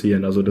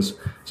diversifizieren? Also das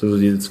sind so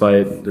diese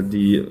zwei,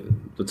 die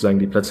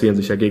platzieren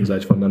sich ja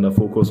gegenseitig voneinander,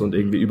 Fokus und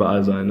irgendwie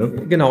überall sein, ne?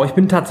 Genau, ich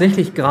bin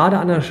tatsächlich gerade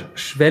an der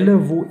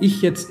Schwelle, wo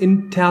ich jetzt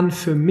intern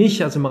für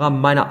mich, also im Rahmen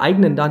meiner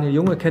eigenen Daniel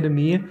Jung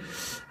Academy,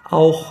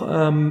 auch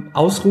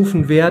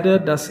ausrufen werde,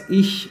 dass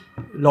ich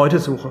Leute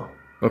suche.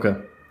 Okay.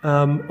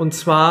 Und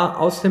zwar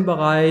aus dem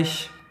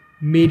Bereich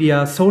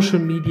Media, Social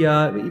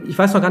Media, ich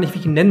weiß noch gar nicht, wie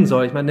ich ihn nennen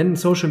soll. Ich meine, nennen einen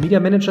Social Media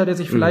Manager, der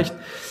sich vielleicht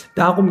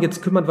darum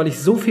jetzt kümmert, weil ich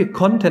so viel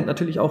Content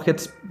natürlich auch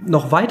jetzt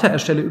noch weiter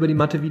erstelle über die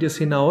Mathe-Videos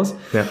hinaus,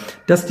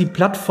 dass die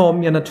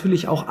Plattformen ja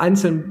natürlich auch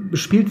einzeln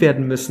bespielt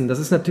werden müssen. Das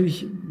ist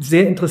natürlich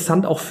sehr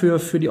interessant auch für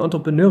die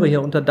Entrepreneure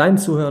hier unter deinen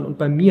Zuhörern und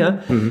bei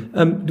mir.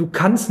 Du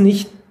kannst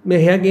nicht mehr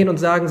hergehen und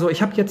sagen, so,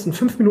 ich habe jetzt ein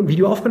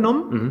 5-Minuten-Video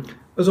aufgenommen,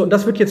 also, und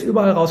das wird jetzt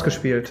überall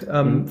rausgespielt.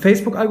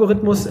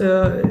 Facebook-Algorithmus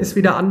ist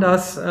wieder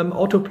anders,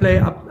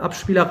 Autoplay,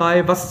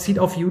 Abspielerei, was zieht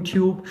auf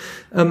YouTube,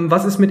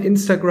 was ist mit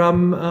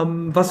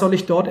Instagram, was soll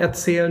ich dort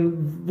erzählen,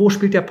 wo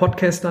spielt der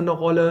Podcast dann eine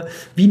Rolle,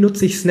 wie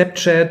nutze ich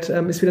Snapchat,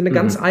 ist wieder eine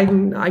ganz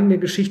eigene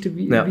Geschichte,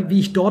 wie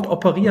ich dort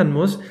operieren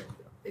muss.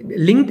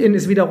 LinkedIn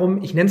ist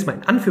wiederum, ich nenne es mal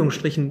in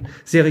Anführungsstrichen,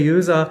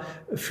 seriöser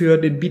für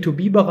den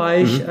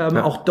B2B-Bereich.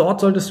 Auch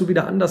dort solltest du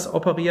wieder anders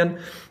operieren.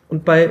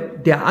 Und bei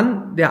der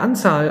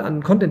Anzahl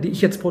an Content, die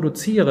ich jetzt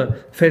produziere,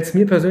 fällt es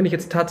mir persönlich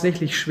jetzt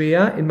tatsächlich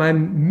schwer, in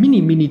meinem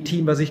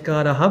Mini-Team, was ich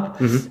gerade habe,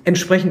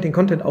 entsprechend den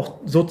Content auch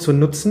so zu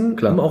nutzen,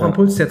 um auch am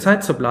Puls der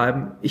Zeit zu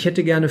bleiben. Ich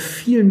hätte gerne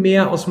viel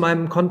mehr aus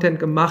meinem Content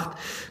gemacht,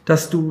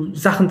 dass du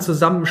Sachen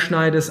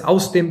zusammenschneidest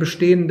aus dem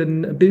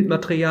bestehenden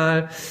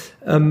Bildmaterial,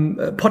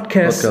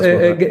 Podcasts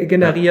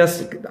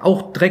generierst,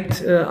 auch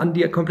direkt an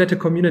die komplette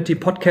Community.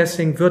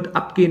 Podcasting wird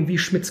abgehen wie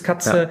Schmitz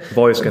Katze.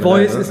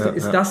 Voice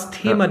ist das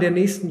Thema der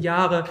nächsten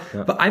Jahre.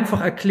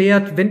 Einfach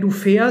erklärt, wenn du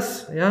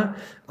fährst,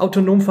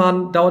 autonom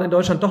fahren dauert in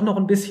Deutschland doch noch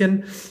ein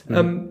bisschen,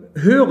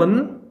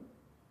 hören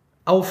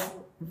auf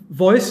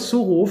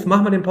Voice-Zuruf,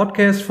 mach mal den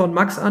Podcast von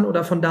Max an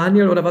oder von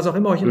Daniel oder was auch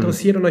immer euch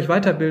interessiert und euch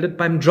weiterbildet.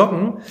 Beim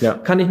Joggen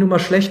kann ich nur mal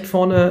schlecht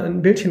vorne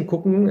ein Bildchen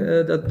gucken.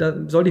 Da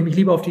sollte ich mich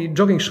lieber auf die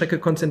Joggingstrecke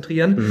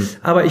konzentrieren.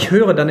 Aber ich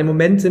höre dann, im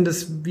Moment sind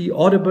es wie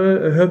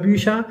Audible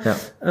Hörbücher.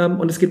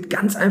 Und es gibt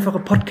ganz einfache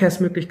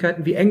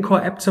Podcast-Möglichkeiten wie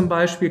Anchor-App zum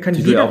Beispiel. Die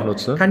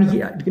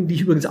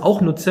ich übrigens auch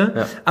nutze.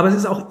 Aber es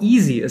ist auch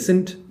easy.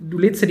 Du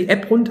lädst dir die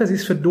App runter, sie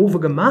ist für Doofe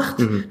gemacht.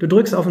 Du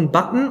drückst auf einen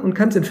Button und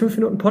kannst in 5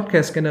 Minuten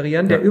Podcast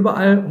generieren, der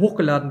überall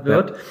hochgeladen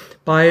wird,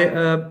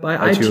 bei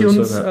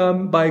iTunes,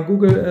 bei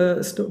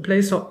Google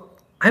Play Store,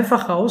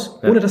 einfach raus,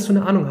 ohne dass du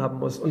eine Ahnung haben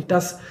musst. Und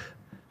das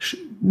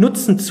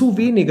nutzen zu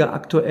wenige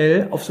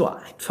aktuell auf so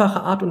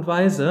einfache Art und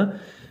Weise,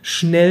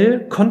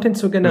 schnell Content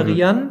zu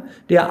generieren,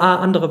 der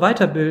andere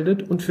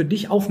weiterbildet und für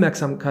dich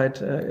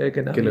Aufmerksamkeit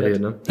generiert.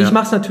 Ne? Ich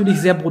mache es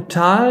natürlich sehr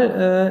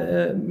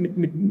brutal,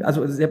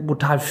 also sehr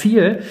brutal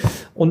viel.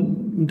 Und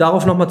um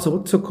darauf nochmal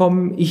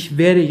zurückzukommen, ich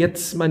werde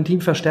jetzt mein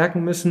Team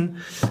verstärken müssen,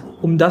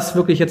 um das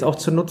wirklich jetzt auch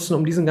zu nutzen,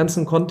 um diesen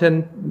ganzen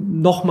Content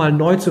nochmal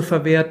neu zu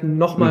verwerten,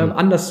 nochmal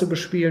anders zu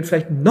bespielen,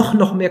 vielleicht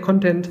noch mehr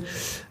Content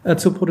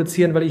zu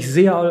produzieren, weil ich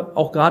sehe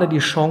auch gerade die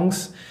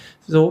Chance,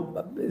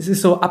 es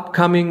ist so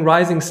upcoming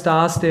Rising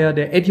Stars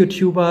der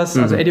EduTubers,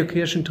 also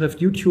Education trifft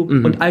YouTube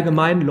und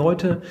allgemein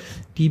Leute,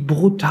 die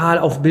brutal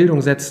auf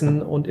Bildung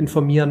setzen und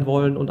informieren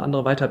wollen und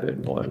andere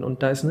weiterbilden wollen.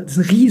 Und das ist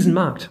ein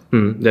Riesenmarkt.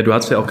 Ja, du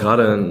hast ja auch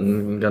gerade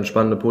eine ganz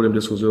spannende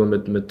Podiumdiskussion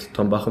mit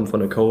Tom Bachem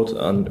von der Code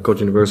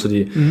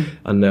University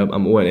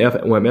am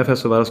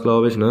OMR-Festival war das,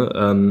 glaube ich,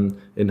 ne?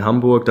 In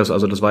Hamburg. Das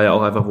war ja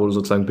auch einfach, wo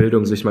sozusagen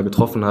Bildung sich mal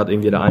getroffen hat.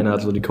 Irgendwie der eine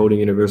hat so die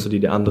Coding University,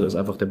 der andere ist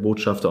einfach der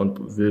Botschafter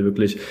und will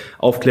wirklich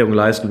Aufklärung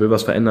leisten, will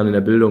was verändern in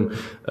der Bildung,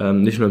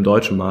 nicht nur im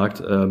deutschen Markt,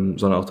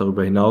 sondern auch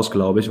darüber hinaus,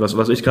 glaube ich.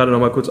 Was ich gerade noch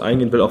mal kurz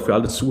eingehen will, auch für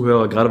alle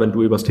Zuhörer gerade wenn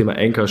du über das Thema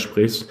Anchor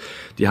sprichst,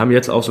 die haben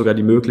jetzt auch sogar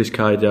die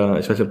Möglichkeit, ja,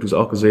 ich weiß nicht, ob du es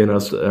auch gesehen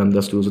hast,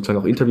 dass du sozusagen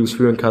auch Interviews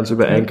führen kannst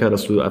über Anchor,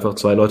 dass du einfach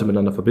 2 Leute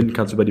miteinander verbinden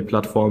kannst über die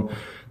Plattform.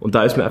 Und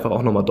da ist mir einfach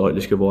auch nochmal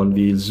deutlich geworden,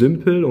 wie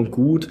simpel und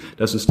gut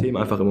das System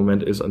einfach im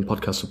Moment ist, einen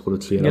Podcast zu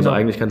produzieren. Genau. Also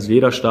eigentlich kann es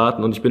jeder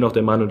starten, und ich bin auch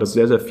der Meinung, dass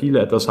sehr, sehr viele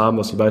etwas haben,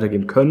 was sie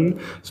weitergeben können.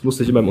 Es muss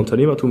nicht immer im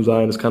Unternehmertum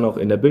sein, es kann auch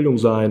in der Bildung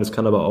sein, es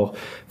kann aber auch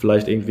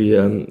vielleicht irgendwie,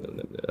 also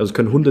es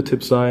können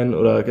Hundetipps sein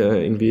oder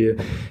irgendwie,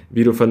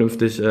 wie du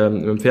vernünftig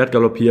mit dem Pferd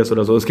galoppierst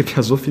oder so. Es gibt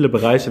ja so viele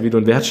Bereiche, wie du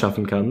einen Wert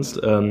schaffen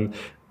kannst.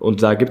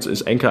 Und da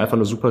ist Anchor einfach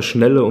eine super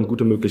schnelle und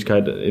gute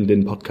Möglichkeit, in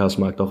den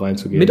Podcast-Markt auch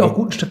reinzugehen. Mit auch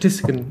guten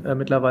Statistiken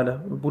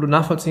mittlerweile, wo du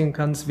nachvollziehen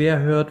kannst,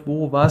 wer hört,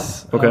 wo,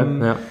 was. Okay,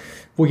 ja.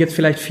 Wo jetzt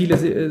vielleicht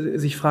viele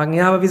sich fragen,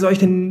 ja, aber wie soll ich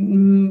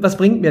denn, was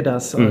bringt mir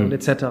das und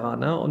etc.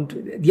 Ne? Und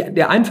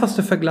der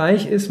einfachste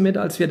Vergleich ist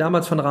als wir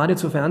damals von Radio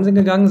zu Fernsehen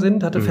gegangen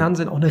sind, hatte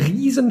Fernsehen auch eine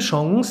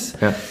Riesenchance,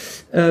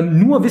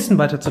 nur Wissen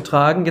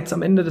weiterzutragen. Jetzt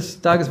am Ende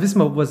des Tages wissen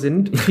wir, wo wir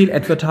sind. Viel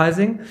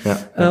Advertising.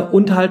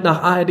 Und halt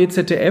nach ARD,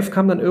 ZDF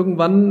kam dann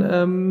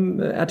irgendwann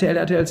RTL,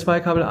 RTL 2,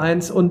 Kabel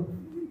 1 und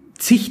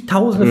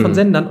zigtausende von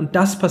Sendern, und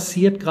das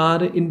passiert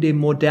gerade in dem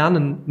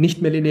modernen,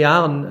 nicht mehr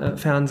linearen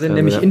Fernsehen,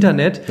 nämlich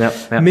Internet,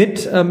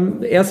 mit,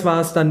 erst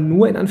war es dann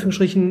nur in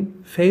Anführungsstrichen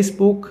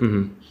Facebook,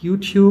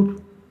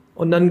 YouTube,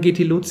 und dann geht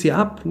die Luzi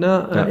ab,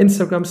 ne?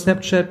 Instagram,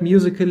 Snapchat,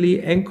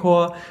 Musical.ly,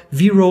 Anchor,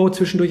 Vero,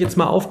 zwischendurch jetzt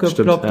mal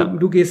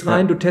aufgeploppt, du gehst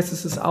rein, du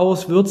testest es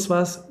aus, wird's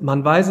was,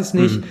 man weiß es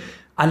nicht.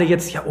 Alle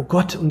jetzt, ja, oh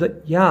Gott, und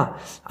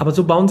aber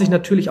so bauen sich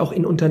natürlich auch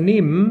in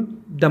Unternehmen,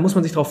 da muss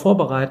man sich darauf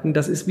vorbereiten,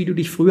 das ist, wie du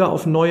dich früher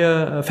auf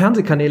neue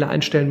Fernsehkanäle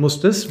einstellen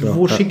musstest,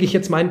 wo schicke ich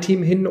jetzt mein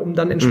Team hin, um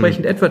dann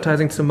entsprechend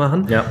Advertising zu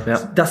machen.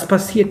 Das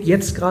passiert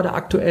jetzt gerade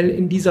aktuell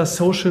in dieser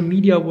Social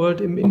Media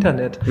World im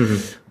Internet.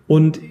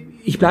 Und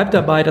ich bleibe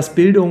dabei, dass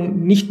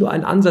Bildung nicht nur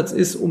ein Ansatz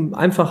ist, um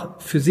einfach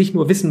für sich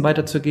nur Wissen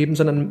weiterzugeben,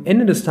 sondern am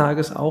Ende des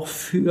Tages auch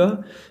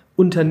für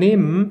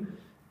Unternehmen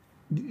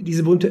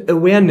diese bunte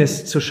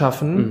Awareness zu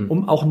schaffen,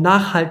 um auch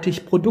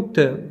nachhaltig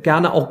Produkte,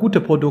 gerne auch gute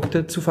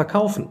Produkte zu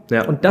verkaufen.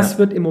 Und das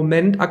wird im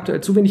Moment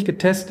aktuell zu wenig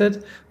getestet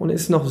und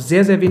ist noch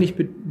sehr, sehr wenig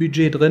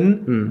Budget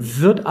drin,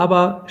 wird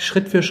aber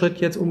Schritt für Schritt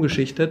jetzt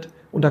umgeschichtet.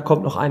 Und da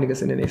kommt noch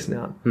einiges in den nächsten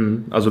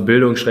Jahren. Also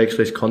Bildung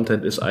 /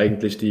 Content ist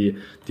eigentlich die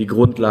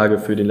Grundlage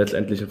für den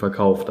letztendlichen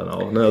Verkauf dann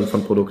auch, ne? Also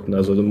von Produkten.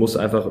 Also du musst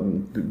einfach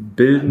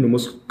bilden, du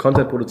musst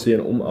Content produzieren,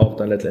 um auch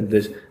dann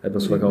letztendlich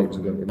etwas verkaufen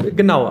zu können.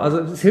 Genau, also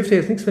es hilft dir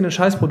jetzt nichts, wenn du ein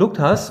scheiß Produkt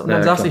hast und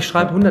dann sagst, ich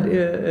schreibe 100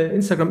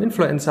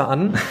 Instagram-Influencer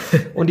an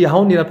und die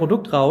hauen dir das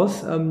Produkt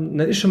raus. Dann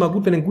ist schon mal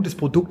gut, wenn du ein gutes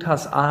Produkt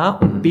hast, A.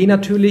 Und B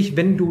natürlich,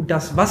 wenn du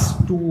das, was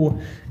du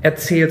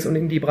erzählst und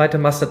in die breite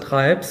Masse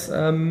treibst.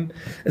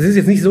 Es ist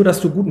jetzt nicht so, dass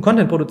du guten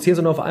Content produzierst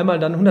und auf einmal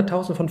dann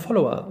 100.000 von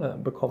Follower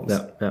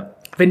bekommst.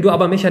 Wenn du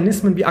aber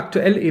Mechanismen wie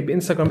aktuell eben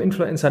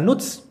Instagram-Influencer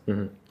nutzt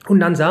und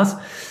dann sagst,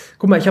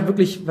 guck mal, ich habe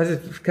wirklich,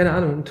 keine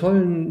Ahnung,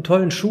 einen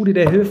tollen Schuh,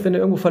 der hilft, wenn du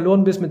irgendwo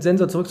verloren bist, mit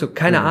Sensor zurück,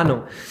 keine Ahnung.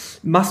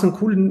 Machst einen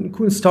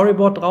coolen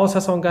Storyboard draus,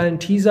 hast auch einen geilen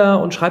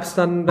Teaser und schreibst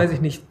dann,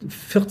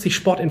 40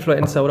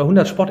 Sportinfluencer oder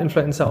 100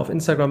 Sportinfluencer auf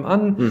Instagram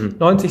an.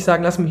 90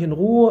 sagen, lass mich in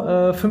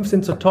Ruhe, 5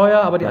 sind zu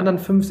teuer, aber die anderen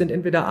 5 sind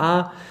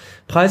entweder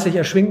preislich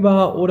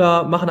erschwingbar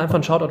oder machen einfach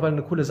einen Shoutout, weil du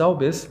eine coole Sau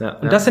bist.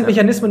 Und das sind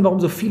Mechanismen, warum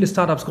so viele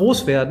Startups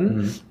groß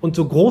werden und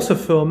so große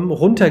Firmen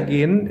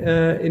runtergehen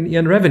in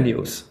ihren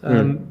Revenues,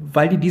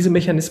 weil die diese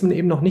Mechanismen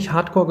eben noch nicht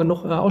hardcore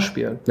genug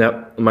ausspielen.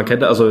 Ja, und man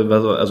kennt also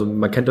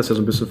man kennt das ja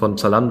so ein bisschen von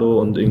Zalando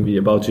und irgendwie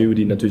About You,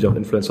 die natürlich auch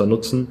Influencer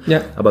nutzen.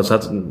 Aber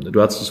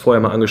du hast es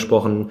vorher mal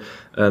angesprochen,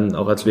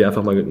 auch als wir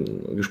einfach mal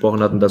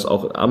gesprochen hatten, dass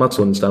auch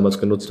Amazon es damals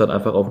genutzt hat,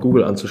 einfach auf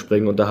Google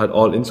anzuspringen und da halt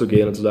all in zu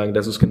gehen und zu sagen,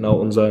 das ist genau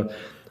unser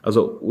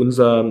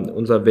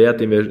Wert,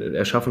 den wir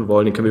erschaffen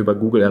wollen, den können wir über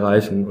Google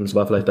erreichen. Und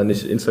zwar vielleicht dann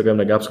nicht Instagram,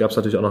 da gab's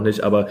natürlich auch noch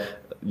nicht, aber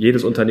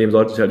jedes Unternehmen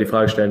sollte sich halt die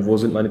Frage stellen, wo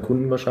sind meine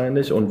Kunden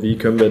wahrscheinlich und wie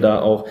können wir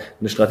da auch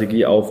eine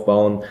Strategie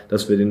aufbauen,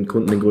 dass wir den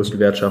Kunden den größten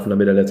Wert schaffen,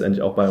 damit er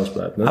letztendlich auch bei uns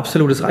bleibt. Ne?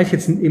 Absolut, es reicht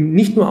jetzt eben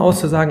nicht nur aus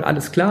zu sagen,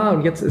 alles klar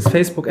und jetzt ist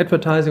Facebook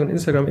Advertising und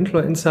Instagram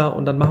Influencer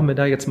und dann machen wir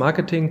da jetzt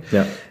Marketing.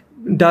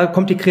 Da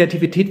kommt die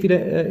Kreativität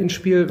wieder ins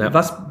Spiel.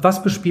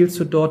 Was bespielst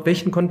du dort?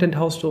 Welchen Content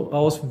haust du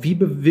raus? Wie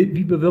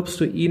bewirbst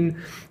du ihn?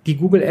 Die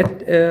Google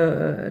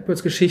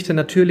AdWords Geschichte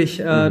natürlich,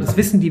 das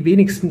wissen die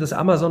wenigsten, dass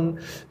Amazon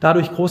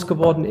dadurch groß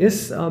geworden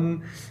ist.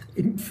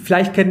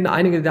 Vielleicht kennen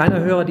einige deiner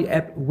Hörer die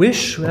App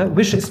Wish.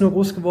 Wish ist nur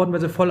groß geworden, weil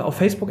sie voll auf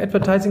Facebook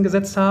Advertising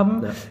gesetzt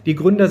haben. Die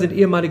Gründer sind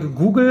ehemalige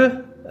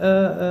Google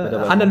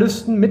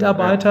Analysten,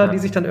 Mitarbeiter, die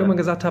sich dann irgendwann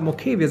gesagt haben,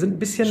 okay, wir sind ein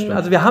bisschen,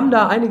 also wir haben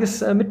da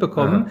einiges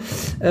mitbekommen,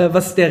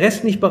 was der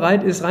Rest nicht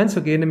bereit ist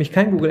reinzugehen, nämlich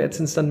kein Google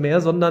AdSense dann mehr,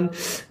 sondern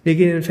wir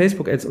gehen in den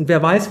Facebook Ads. Und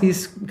wer weiß, wie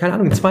es, keine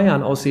Ahnung, in 2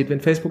 Jahren aussieht, wenn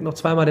Facebook noch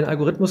 2-mal den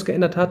Algorithmus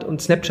geändert hat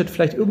und Snapchat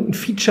vielleicht irgendein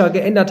Feature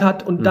geändert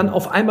hat und dann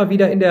auf einmal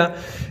wieder in der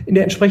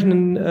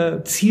entsprechenden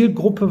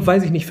Zielgruppe,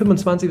 25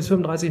 bis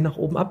 35 nach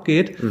oben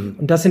abgeht.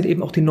 Und das sind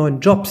eben auch die neuen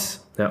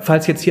Jobs.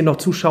 Falls jetzt hier noch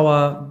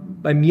Zuschauer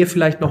bei mir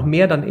vielleicht noch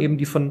mehr dann eben,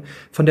 die von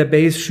der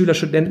Base Schüler,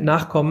 Studenten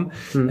nachkommen,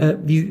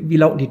 wie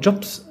lauten die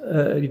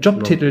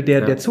Jobtitel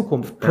der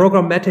Zukunft?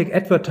 Programmatic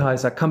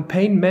Advertiser,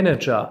 Campaign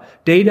Manager,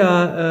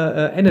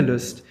 Data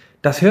Analyst.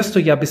 Das hörst du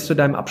ja bis zu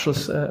deinem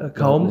Abschluss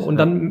kaum. Und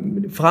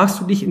dann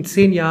fragst du dich in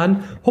 10 Jahren,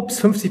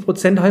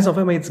 50% heißt auf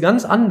einmal jetzt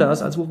ganz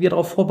anders, als wo wir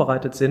darauf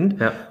vorbereitet sind.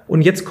 Ja.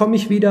 Und jetzt komme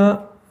ich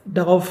wieder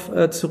darauf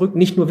zurück,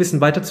 nicht nur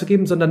Wissen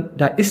weiterzugeben, sondern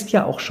da ist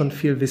ja auch schon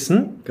viel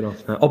Wissen. Genau,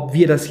 ja. Ob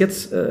wir das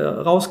jetzt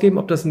rausgeben,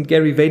 ob das ein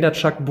Gary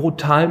Vaynerchuk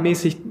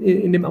brutalmäßig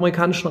in dem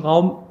amerikanischen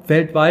Raum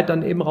weltweit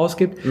dann eben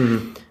rausgibt.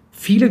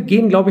 Viele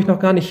gehen, glaube ich, noch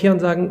gar nicht her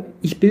und sagen,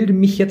 ich bilde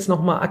mich jetzt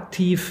nochmal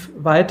aktiv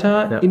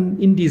weiter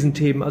in diesen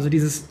Themen. Also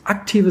dieses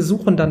aktive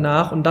Suchen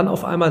danach und dann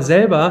auf einmal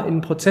selber in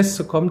den Prozess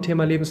zu kommen,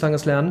 Thema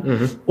lebenslanges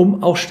Lernen,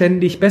 um auch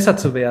ständig besser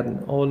zu werden.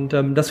 Und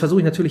das versuche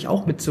ich natürlich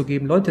auch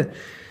mitzugeben. Leute,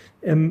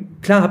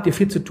 klar habt ihr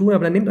viel zu tun,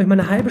 aber dann nehmt euch mal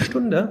eine halbe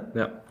Stunde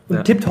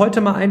und tippt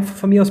heute mal ein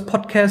von mir aus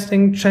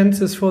Podcasting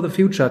Chances for the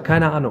Future,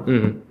 keine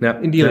Ahnung,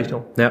 in die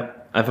Richtung. Ja.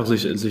 Einfach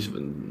sich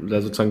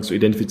da sozusagen zu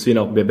identifizieren,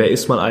 auch wer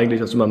ist man eigentlich,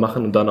 was will man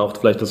machen und dann auch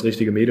vielleicht das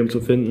richtige Medium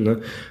zu finden, ne?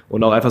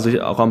 Und auch einfach sich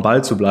auch am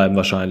Ball zu bleiben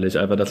wahrscheinlich.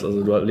 Einfach das,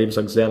 also du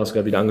lebenslanges Lernen, hast du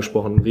gerade wieder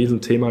angesprochen, ein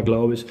Riesenthema,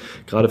 glaube ich,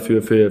 gerade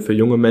für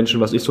junge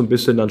Menschen. Was ich so ein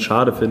bisschen dann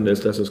schade finde,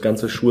 ist, dass das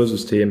ganze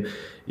Schulsystem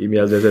eben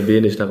ja sehr, sehr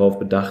wenig darauf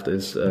bedacht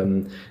ist,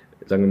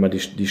 sagen wir mal,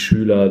 die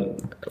Schüler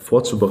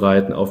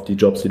vorzubereiten auf die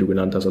Jobs, die du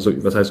genannt hast. Also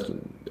was heißt,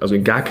 also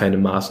in gar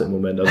keinem Maße im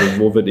Moment. Also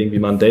wo wird irgendwie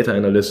mal ein Data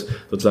Analyst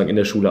sozusagen in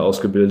der Schule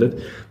ausgebildet?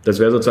 Das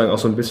wäre sozusagen auch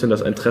so ein bisschen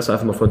das Interesse,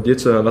 einfach mal von dir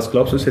zu hören. Was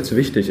glaubst du ist jetzt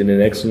wichtig in den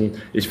nächsten,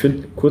 ich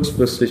finde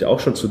kurzfristig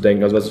auch schon zu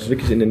denken, also was ist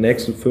wirklich in den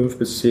nächsten 5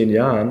 bis 10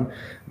 Jahren,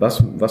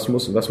 was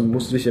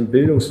muss sich im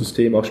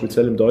Bildungssystem, auch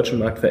speziell im deutschen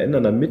Markt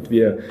verändern, damit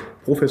wir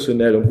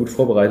professionell und gut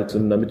vorbereitet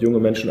sind, damit junge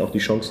Menschen auch die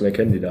Chancen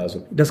erkennen, die da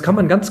sind? Das kann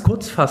man ganz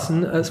kurz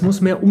fassen. Es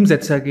muss mehr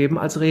Umsetzer geben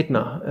als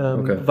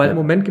Redner. Weil im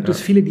Moment gibt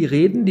es viele, die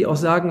reden, die auch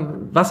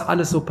sagen, was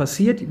alles so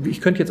passiert.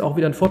 Ich könnte jetzt auch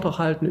wieder einen Vortrag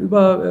halten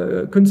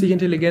über künstliche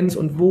Intelligenz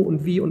und wo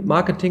und wie und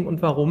Marketing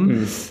und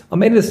warum.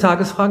 Am Ende des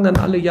Tages fragen dann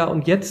alle ja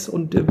und jetzt.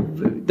 Und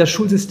das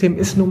Schulsystem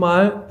ist nun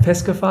mal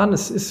festgefahren.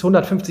 Es ist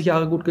 150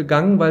 Jahre gut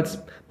gegangen, weil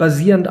es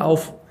basierend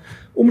auf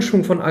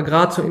Umschwung von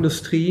Agrar zur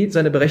Industrie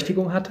seine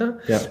Berechtigung hatte.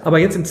 Ja. Aber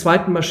jetzt im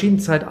zweiten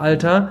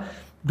Maschinenzeitalter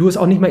du es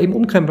auch nicht mal eben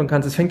umkrempeln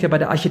kannst. Es fängt ja bei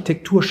der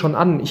Architektur schon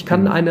an. Ich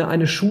kann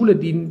eine Schule,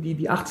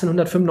 die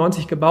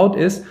 1895 gebaut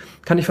ist,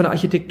 kann ich von der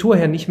Architektur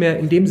her nicht mehr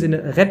in dem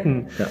Sinne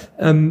retten.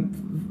 Ja.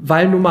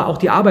 Weil nun mal auch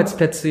die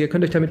Arbeitsplätze, ihr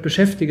könnt euch damit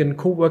beschäftigen,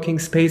 Coworking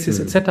Spaces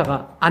etc.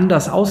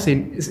 anders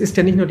aussehen. Es ist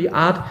ja nicht nur die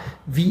Art,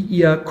 wie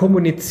ihr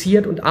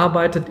kommuniziert und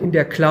arbeitet in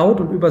der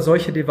Cloud und über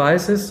solche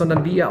Devices,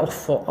 sondern wie ihr auch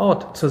vor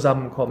Ort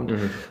zusammenkommt.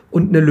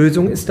 Und eine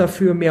Lösung ist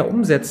dafür mehr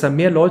Umsetzer,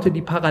 mehr Leute,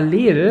 die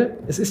parallel,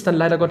 es ist dann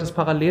leider Gottes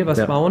parallel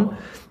was bauen.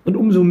 Und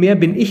umso mehr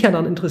bin ich ja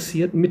dann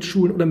interessiert, mit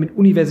Schulen oder mit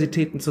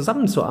Universitäten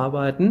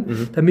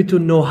zusammenzuarbeiten, damit du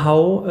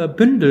Know-how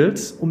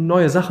bündelst, um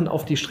neue Sachen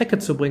auf die Strecke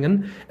zu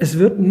bringen. Es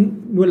wird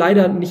nur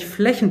leider nicht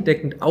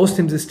flächendeckend aus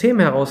dem System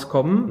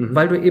herauskommen,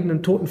 weil du eben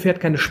einem toten Pferd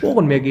keine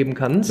Sporen mehr geben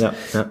kannst. Ja,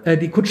 ja.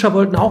 Die Kutscher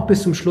wollten auch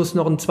bis zum Schluss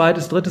noch ein 2.,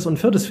 3. und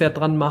 4. Pferd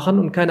dran machen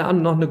und keine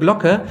Ahnung, noch eine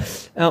Glocke.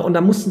 Und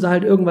dann mussten sie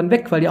halt irgendwann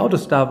weg, weil die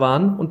Autos da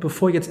waren. Und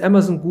bevor jetzt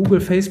Amazon,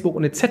 Google, Facebook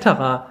und etc.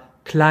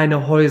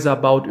 kleine Häuser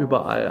baut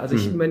überall. Also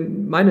ich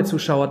meine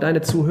Zuschauer,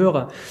 deine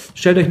Zuhörer,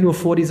 stellt euch nur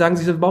vor, die sagen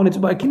sich, wir bauen jetzt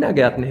überall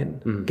Kindergärten hin.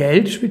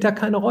 Geld spielt da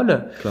keine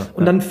Rolle. Klar,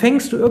 und dann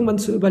fängst du irgendwann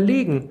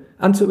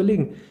an zu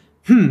überlegen,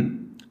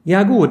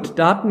 ja gut,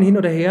 Daten hin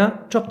oder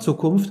her,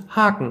 Jobzukunft,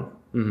 Haken.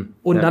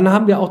 Und dann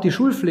haben wir auch die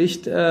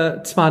Schulpflicht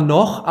zwar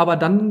noch, aber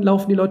dann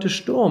laufen die Leute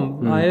Sturm,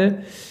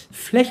 weil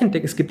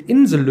flächendeckend, es gibt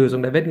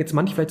Insellösungen, da werden jetzt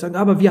manche vielleicht sagen,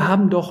 aber wir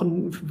haben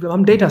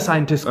einen Data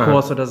Scientist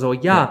Kurs oder so.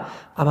 Ja,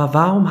 aber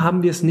warum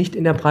haben wir es nicht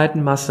in der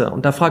breiten Masse?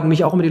 Und da fragen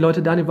mich auch immer die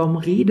Leute, Daniel, warum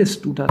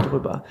redest du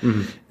darüber?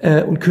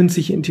 Und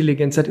künstliche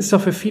Intelligenz, das ist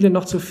doch für viele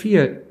noch zu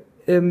viel.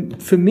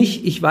 Für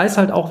mich, ich weiß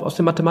halt auch aus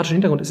dem mathematischen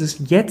Hintergrund, es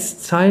ist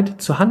jetzt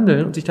Zeit zu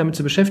handeln und sich damit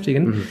zu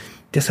beschäftigen.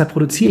 Deshalb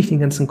produziere ich den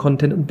ganzen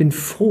Content und bin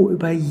froh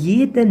über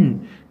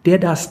jeden, der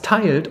das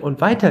teilt und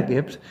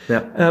weitergibt.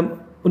 Ja.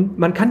 Und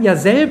man kann ja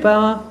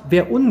selber,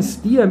 wer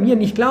mir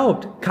nicht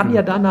glaubt, kann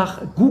ja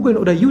danach googeln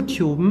oder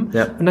YouTuben.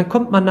 Ja. Und dann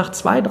kommt man nach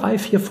 2, 3,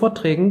 4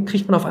 Vorträgen,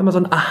 kriegt man auf einmal so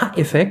einen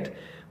Aha-Effekt.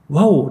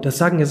 Wow, das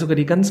sagen ja sogar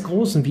die ganz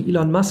Großen, wie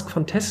Elon Musk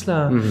von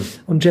Tesla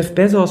und Jeff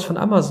Bezos von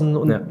Amazon.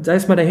 Und sei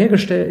es mal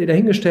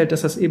dahingestellt,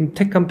 dass das eben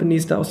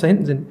Tech-Companies da aus da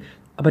hinten sind.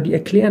 Aber die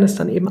erklären es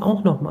dann eben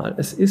auch nochmal.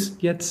 Es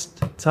ist jetzt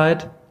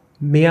Zeit,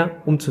 mehr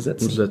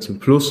umzusetzen.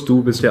 Plus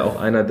du bist ja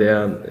auch einer,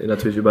 der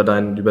natürlich über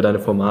deine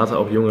Formate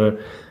auch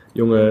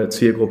junge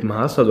Zielgruppen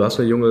hast. Also du hast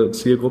eine junge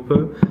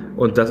Zielgruppe.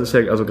 Und das ist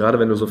ja, also gerade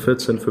wenn du so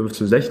 14,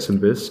 15,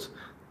 16 bist,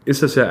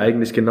 ist es ja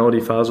eigentlich genau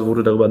die Phase, wo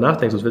du darüber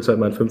nachdenkst, das willst du halt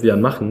mal in 5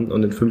 Jahren machen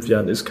und in 5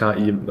 Jahren ist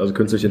KI, also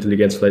künstliche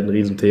Intelligenz vielleicht ein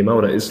Riesenthema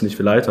oder ist nicht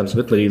vielleicht, sondern es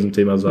wird ein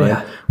Riesenthema sein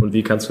und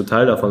wie kannst du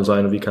Teil davon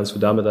sein und wie kannst du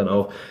damit dann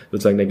auch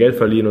sozusagen dein Geld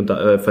verdienen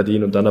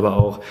und dann aber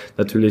auch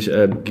natürlich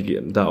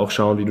da auch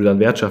schauen, wie du dann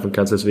Wert schaffen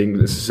kannst. Deswegen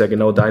ist es ja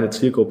genau deine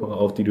Zielgruppe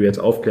auch, die du jetzt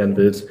aufklären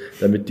willst,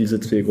 damit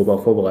diese Zielgruppe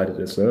auch vorbereitet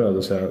ist. Ne? Also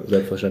das ist ja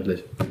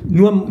selbstverständlich.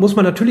 Nur muss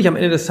man natürlich am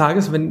Ende des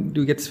Tages, wenn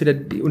du jetzt wieder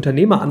die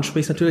Unternehmer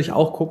ansprichst, natürlich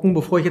auch gucken,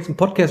 bevor ich jetzt einen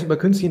Podcast über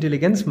künstliche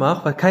Intelligenz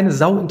mache, weil keine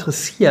Sau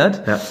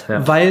interessiert,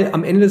 weil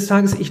am Ende des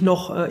Tages ich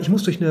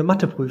muss durch eine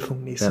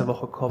Matheprüfung nächste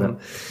Woche kommen.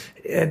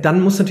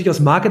 Dann muss natürlich aus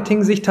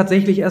Marketing-Sicht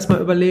tatsächlich erstmal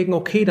überlegen,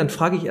 okay, dann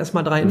frage ich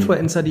erstmal 3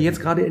 Influencer, die jetzt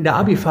gerade in der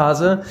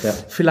Abi-Phase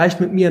vielleicht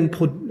mit mir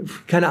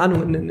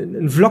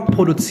einen Vlog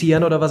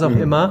produzieren oder was auch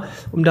immer,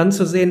 um dann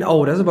zu sehen,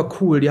 oh, das ist aber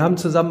cool, die haben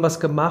zusammen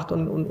was gemacht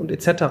und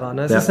etc.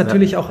 Ne? Es ist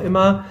natürlich auch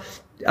immer,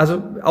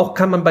 also auch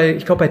kann man bei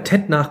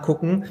TED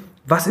nachgucken,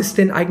 was ist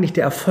denn eigentlich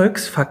der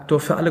Erfolgsfaktor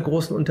für alle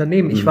großen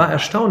Unternehmen? Ich war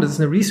erstaunt, es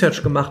ist eine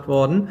Research gemacht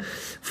worden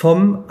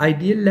vom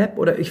Ideal Lab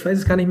oder ich weiß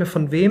es gar nicht mehr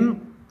von wem.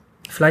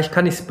 Vielleicht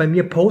kann ich es bei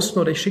mir posten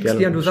oder ich schicke es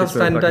dir und du sagst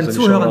deinen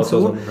Zuhörern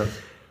zu.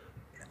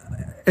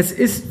 Es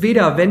ist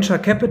weder Venture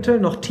Capital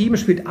noch Team,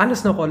 spielt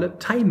alles eine Rolle.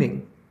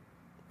 Timing.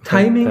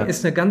 Timing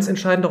ist eine ganz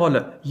entscheidende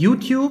Rolle.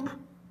 YouTube,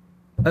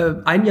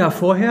 ein Jahr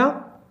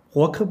vorher,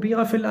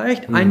 Rohrkrepierer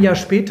vielleicht, ein Jahr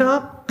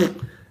später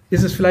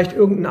ist es vielleicht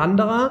irgendein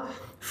anderer.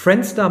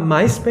 Friendster,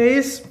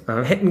 MySpace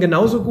hätten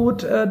genauso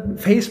gut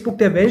Facebook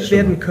der Welt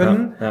werden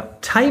können.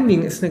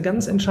 Timing ist eine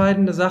ganz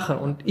entscheidende Sache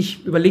und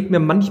ich überlege mir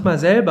manchmal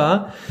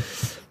selber,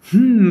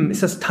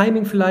 ist das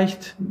Timing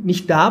vielleicht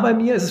nicht da bei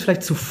mir? Ist es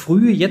vielleicht zu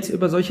früh, jetzt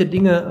über solche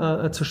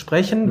Dinge zu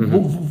sprechen?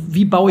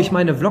 Wie baue ich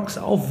meine Vlogs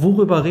auf?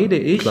 Worüber rede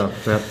ich? Klar,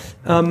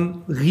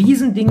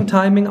 Riesending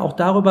Timing, auch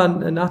darüber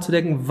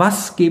nachzudenken,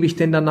 was gebe ich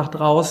denn dann nach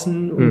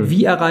draußen? Und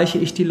wie erreiche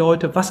ich die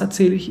Leute? Was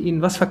erzähle ich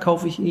ihnen? Was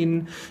verkaufe ich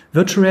ihnen?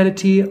 Virtual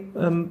Reality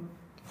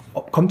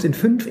kommt in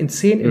 5, in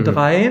 10, in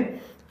 3.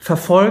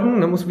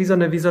 Verfolgen, dann muss wie so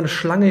eine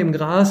Schlange im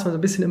Gras, also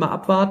ein bisschen immer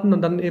abwarten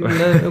und dann eben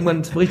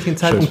irgendwann zum richtigen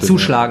Zeitpunkt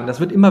zuschlagen. Das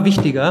wird immer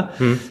wichtiger,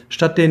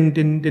 statt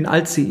den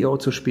Alt-CEO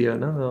zu spielen.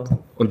 Ne? So.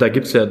 Und da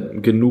gibt's ja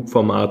genug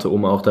Formate,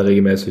 um auch da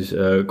regelmäßig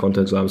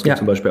Content zu haben. Es gibt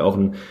zum Beispiel auch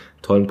einen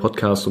tollen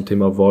Podcast zum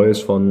Thema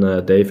Voice von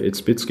Dave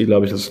Itzbitski,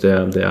 glaube ich, das ist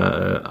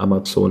der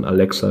Amazon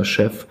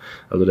Alexa-Chef,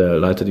 also der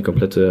leitet die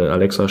komplette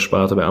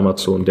Alexa-Sparte bei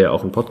Amazon, der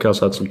auch einen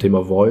Podcast hat zum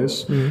Thema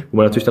Voice, wo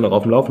man natürlich dann auch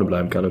auf dem Laufenden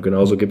bleiben kann. Und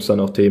genauso gibt's dann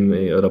auch Themen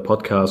oder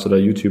Podcasts oder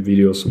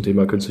YouTube-Videos zum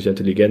Thema künstliche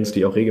Intelligenz,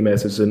 die auch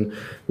regelmäßig sind,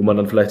 wo man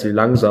dann vielleicht sich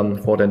langsam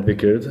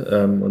fortentwickelt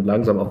und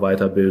langsam auch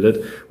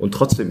weiterbildet und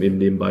trotzdem eben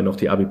nebenbei noch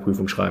die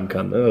Abi-Prüfung schreiben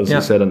kann. Ne? Das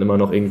ist ja dann immer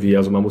noch irgendwie,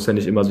 also man muss ja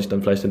nicht immer sich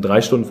dann vielleicht den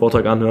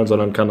 3-Stunden-Vortrag anhören,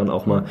 sondern kann dann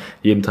auch mal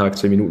jeden Tag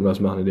 10 Minuten was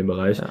machen in dem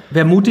Bereich. Ja.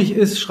 Wer mutig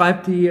ist,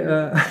 schreibt die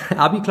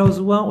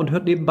Abi-Klausur und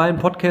hört nebenbei einen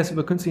Podcast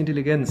über künstliche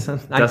Intelligenz. Nein,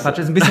 Quatsch,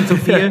 ist ein bisschen zu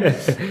viel.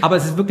 Aber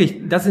es ist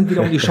wirklich, das sind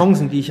wiederum die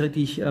Chancen, die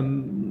ich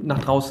nach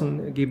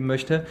draußen geben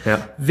möchte. Ja.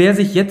 Wer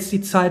sich jetzt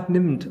die Zeit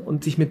nimmt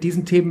und sich mit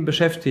diesen Themen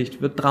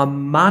beschäftigt, wird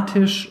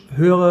dramatisch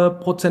höherer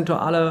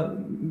prozentualer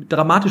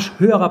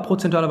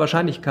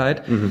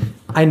Wahrscheinlichkeit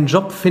einen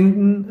Job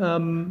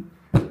finden,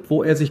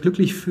 wo er sich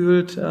glücklich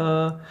fühlt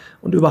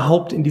und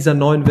überhaupt in dieser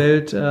neuen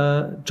Welt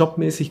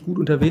jobmäßig gut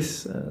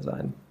unterwegs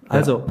sein.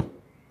 Also. Ja.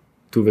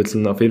 Du willst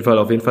auf jeden Fall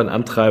ein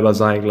Antreiber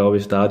sein, glaube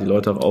ich, da die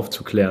Leute auch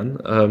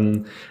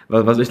aufzuklären.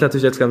 Was ich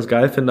natürlich jetzt ganz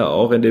geil finde,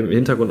 auch in dem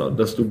Hintergrund,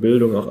 dass du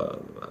Bildung auch,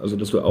 also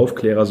dass du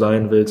Aufklärer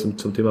sein willst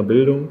zum Thema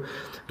Bildung.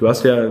 Du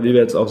hast ja, wie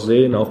wir jetzt auch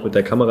sehen, auch mit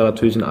der Kamera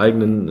natürlich einen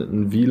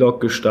eigenen Vlog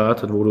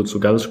gestartet, wo du zu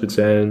ganz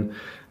speziellen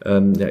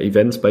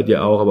Events bei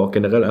dir auch, aber auch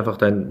generell einfach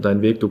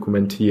deinen Weg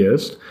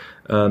dokumentierst.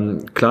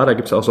 Klar, da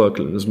gibt's auch so,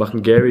 das macht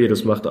ein Gary,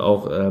 das macht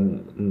auch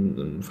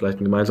vielleicht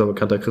ein gemeinsam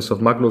bekannter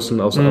Christoph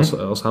Magnussen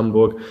aus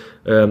Hamburg,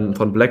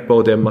 von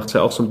Blackbow, der macht's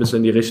ja auch so ein bisschen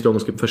in die Richtung.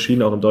 Es gibt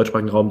verschiedene auch im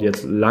deutschsprachigen Raum, die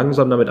jetzt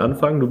langsam damit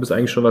anfangen. Du bist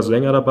eigentlich schon was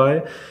länger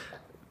dabei.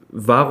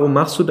 Warum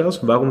machst du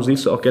das? Warum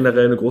siehst du auch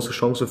generell eine große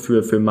Chance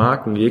für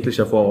Marken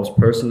jeglicher Form, ob es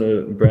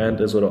Personal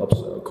Brand ist oder ob es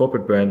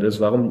Corporate Brand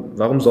ist?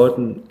 Warum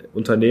sollten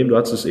Unternehmen, du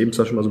hast es eben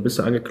zwar schon mal so ein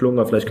bisschen angeklungen,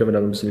 aber vielleicht können wir da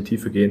ein bisschen in die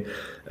Tiefe gehen.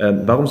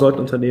 Warum sollten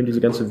Unternehmen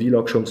diese ganze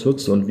Vlog-Chance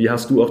nutzen? Und wie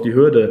hast du auch die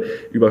Hürde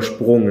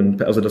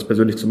übersprungen, also das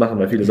persönlich zu machen?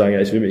 Weil viele sagen ja,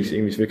 ich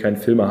will keinen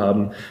Filmer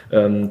haben,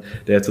 der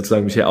jetzt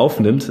sozusagen mich hier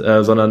aufnimmt,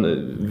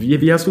 sondern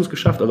wie hast du es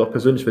geschafft, also auch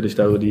persönlich für dich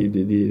da so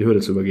die Hürde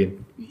zu übergehen?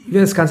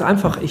 Ja, das ist ganz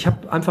einfach. Ich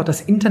habe einfach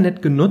das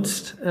Internet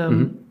genutzt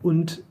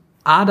und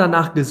A,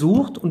 danach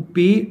gesucht und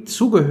B,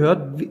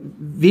 zugehört,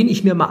 wen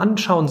ich mir mal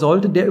anschauen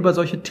sollte, der über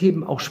solche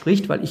Themen auch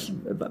spricht, weil ich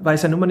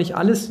weiß ja nun mal nicht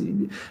alles.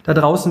 Da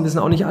draußen wissen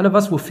auch nicht alle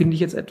was. Wo finde ich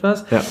jetzt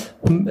etwas? Ja.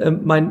 Und,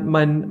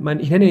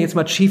 ich nenne ihn jetzt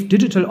mal Chief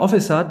Digital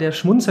Officer, der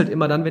schmunzelt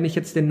immer dann, wenn ich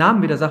jetzt den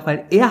Namen wieder sage,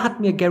 weil er hat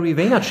mir Gary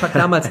Vaynerchuk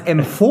damals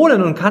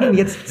empfohlen und kann ihn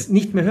jetzt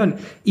nicht mehr hören.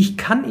 Ich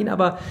kann ihn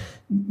aber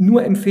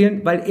nur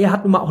empfehlen, weil er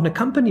hat nun mal auch eine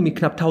Company mit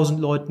knapp 1000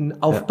 Leuten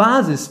auf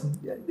Basis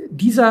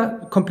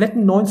dieser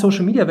kompletten neuen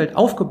Social Media Welt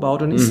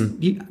aufgebaut und ist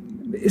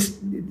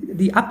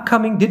die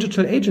upcoming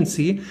Digital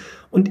Agency.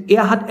 Und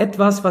er hat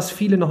etwas, was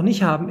viele noch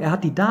nicht haben. Er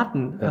hat die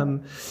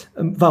Daten,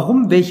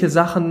 warum welche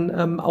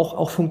Sachen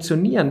auch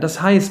funktionieren.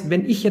 Das heißt,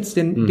 wenn ich jetzt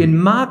den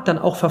Markt dann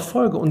auch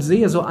verfolge und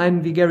sehe so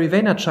einen wie Gary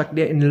Vaynerchuk,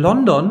 der in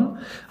London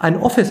ein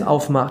Office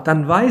aufmacht,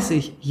 dann weiß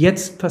ich,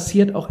 jetzt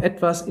passiert auch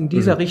etwas in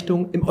dieser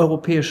Richtung im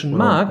europäischen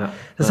Markt.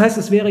 Das heißt,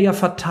 es wäre ja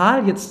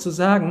fatal, jetzt zu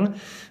sagen,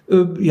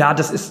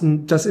 das ist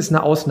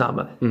eine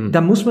Ausnahme.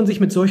 Da muss man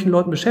sich mit solchen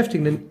Leuten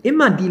beschäftigen, denn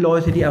immer die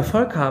Leute, die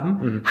Erfolg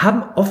haben,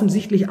 haben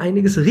offensichtlich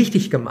einiges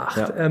richtig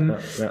gemacht.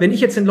 Wenn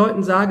ich jetzt den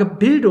Leuten sage,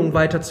 Bildung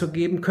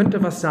weiterzugeben,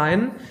 könnte was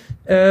sein.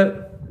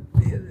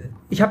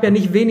 Ich habe ja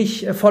nicht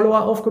wenig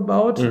Follower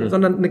aufgebaut,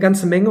 sondern eine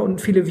ganze Menge und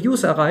viele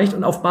Views erreicht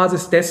und auf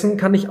Basis dessen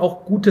kann ich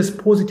auch gutes,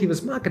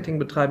 positives Marketing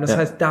betreiben. Das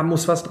heißt, da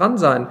muss was dran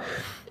sein.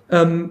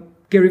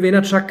 Gary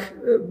Vaynerchuk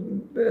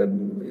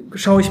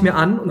schaue ich mir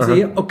an und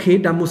sehe, okay,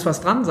 da muss was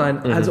dran sein.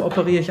 Also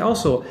operiere ich auch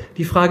so.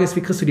 Die Frage ist,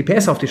 wie kriegst du die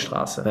PS auf die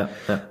Straße?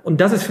 Und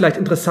das ist vielleicht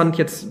interessant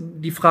jetzt.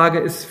 Die Frage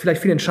ist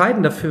vielleicht viel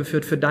entscheidender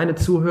für deine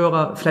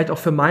Zuhörer, vielleicht auch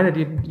für meine,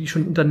 die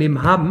schon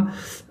Unternehmen haben.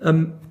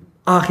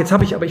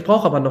 Ich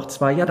brauche aber noch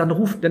 2. Ja, dann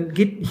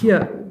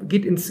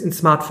geht ins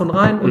Smartphone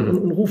rein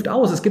und ruft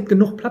aus. Es gibt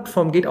genug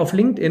Plattformen, geht auf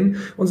LinkedIn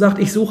und sagt,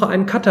 ich suche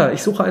einen Cutter,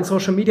 ich suche einen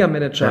Social Media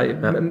Manager.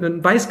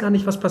 Man weiß gar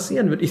nicht, was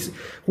passieren wird. Ich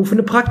rufe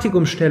eine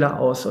Praktikumsstelle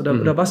aus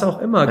oder was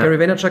auch immer. Gary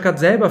Vaynerchuk hat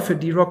selber für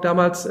D-Rock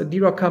damals,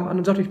 D-Rock kam an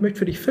und sagte, ich möchte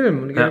für dich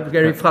filmen. Und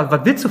Gary fragt,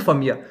 was willst du von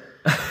mir?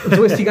 Und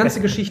so ist die ganze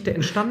Geschichte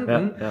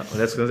entstanden. Und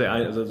jetzt sind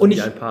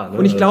ein Paar. Ne?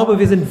 Und ich glaube,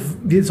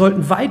 wir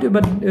sollten weit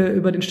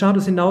über den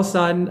Status hinaus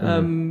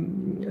sein,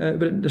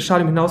 über das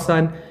Stadium hinaus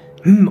sein,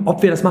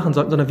 ob wir das machen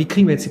sollten, sondern wie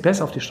kriegen wir jetzt die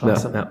PS auf die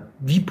Straße?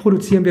 Wie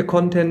produzieren wir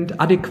Content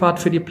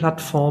adäquat für die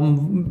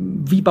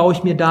Plattform? Wie baue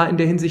ich mir da in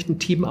der Hinsicht ein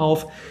Team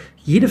auf?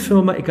 Jede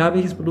Firma, egal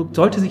welches Produkt,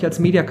 sollte sich als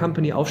Media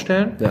Company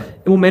aufstellen.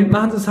 Im Moment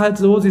machen sie es halt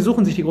so, sie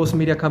suchen sich die großen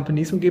Media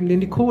Companies und geben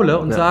denen die Kohle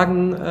und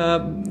sagen,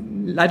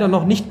 leider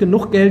noch nicht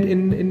genug Geld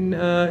in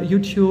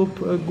YouTube,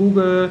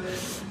 Google,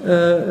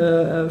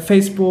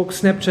 Facebook,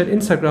 Snapchat,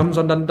 Instagram,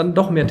 sondern dann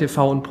doch mehr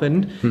TV und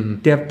Print.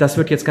 Das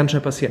wird jetzt ganz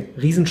schnell passieren.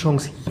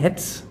 Riesenchance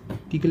jetzt,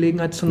 die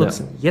Gelegenheit zu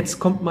nutzen. Jetzt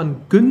kommt man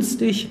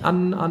günstig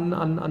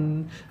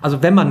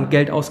also wenn man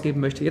Geld ausgeben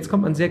möchte, jetzt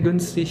kommt man sehr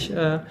günstig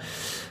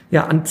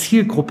an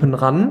Zielgruppen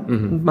ran.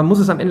 Und man muss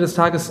es am Ende des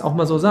Tages auch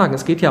mal so sagen.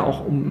 Es geht ja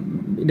auch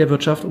in der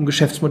Wirtschaft um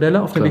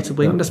Geschäftsmodelle auf den Weg zu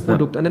bringen, das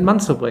Produkt an den Mann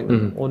zu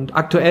bringen. Und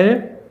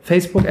aktuell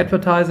Facebook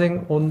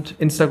Advertising und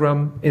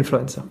Instagram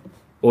Influencer.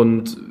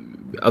 Und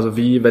also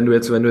wenn du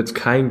jetzt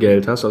kein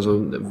Geld hast,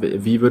 also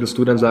wie würdest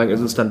du dann sagen,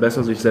 ist es dann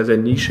besser, sich sehr, sehr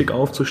nischig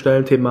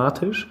aufzustellen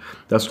thematisch,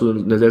 dass du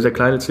eine sehr, sehr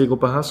kleine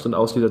Zielgruppe hast und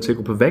aus dieser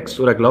Zielgruppe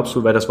wächst? Oder glaubst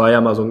du, weil es war ja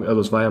mal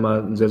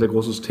ein sehr, sehr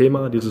großes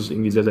Thema, dieses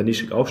irgendwie sehr, sehr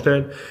nischig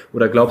aufstellen,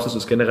 oder glaubst du, es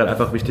ist generell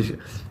einfach wichtig,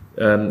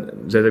 sehr,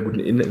 sehr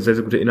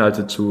gute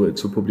Inhalte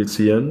zu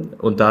publizieren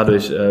und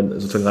dadurch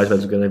sozusagen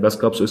Reichweite zu generieren? Was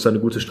glaubst du, ist da eine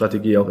gute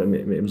Strategie auch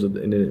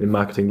im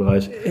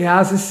Marketingbereich?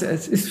 Ja,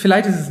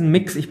 vielleicht ist es ein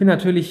Mix. Ich bin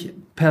natürlich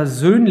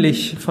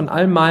persönlich von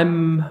all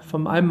meinem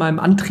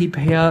Antrieb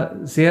her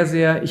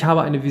ich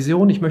habe eine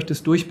Vision, ich möchte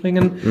es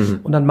durchbringen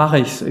und dann mache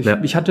ich's.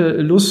 Ich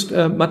hatte Lust,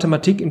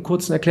 Mathematik in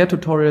kurzen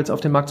Erklärtutorials auf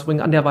den Markt zu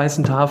bringen, an der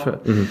weißen Tafel.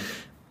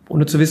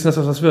 Ohne zu wissen, dass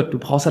das was wird. Du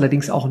brauchst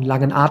allerdings auch einen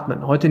langen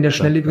Atmen. Heute in der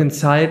schnelllebigen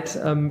Zeit,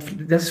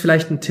 das ist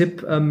vielleicht ein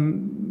Tipp,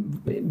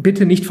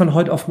 bitte nicht von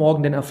heute auf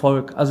morgen den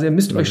Erfolg. Also ihr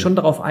müsst euch schon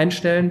darauf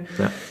einstellen.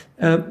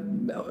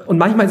 Und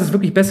manchmal ist es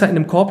wirklich besser, in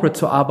einem Corporate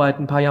zu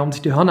arbeiten, ein paar Jahre, um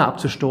sich die Hörner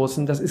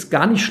abzustoßen. Das ist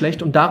gar nicht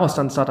schlecht, um daraus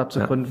dann ein Startup zu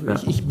gründen.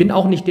 Ich bin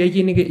auch nicht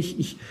derjenige,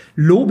 ich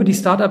lobe die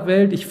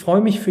Startup-Welt. Ich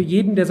freue mich für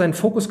jeden, der seinen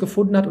Fokus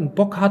gefunden hat und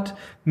Bock hat,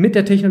 mit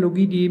der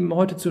Technologie, die ihm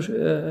heute zu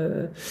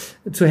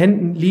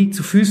Händen liegt,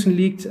 zu Füßen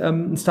liegt,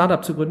 ein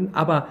Startup zu gründen.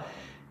 Aber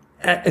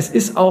es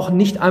ist auch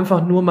nicht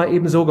einfach nur mal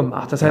eben so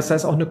gemacht. Das heißt, da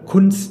ist auch eine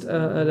Kunst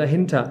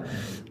dahinter.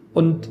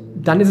 Und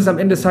dann ist es am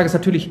Ende des Tages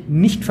natürlich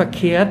nicht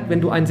verkehrt,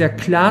 wenn du ein sehr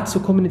klar zu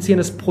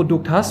kommunizierendes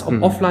Produkt hast,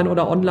 ob offline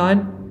oder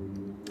online,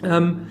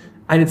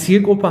 eine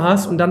Zielgruppe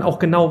hast und dann auch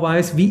genau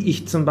weißt, wie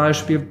ich zum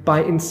Beispiel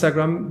bei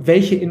Instagram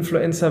welche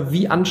Influencer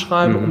wie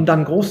anschreibe, um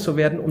dann groß zu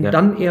werden, um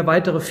dann eher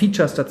weitere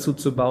Features dazu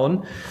zu bauen.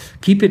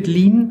 Keep it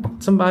lean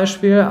zum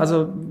Beispiel.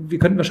 Also wir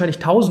könnten wahrscheinlich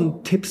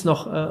 1000 Tipps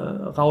noch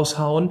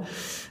raushauen,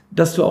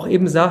 dass du auch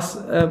eben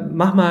sagst,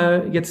 mach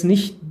mal jetzt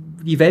nicht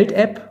die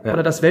Welt-App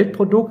oder das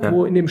Weltprodukt,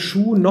 wo in dem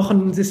Schuh noch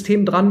ein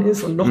System dran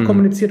ist und noch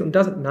kommuniziert und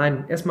das.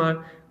 Nein, erstmal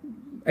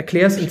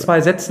erklär's in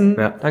 2 Sätzen.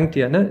 Dank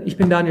dir. Ne? Ich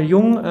bin Daniel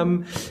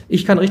Jung.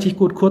 Ich kann richtig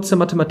gut kurze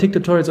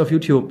Mathematik-Tutorials auf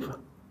YouTube.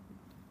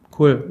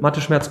 Cool.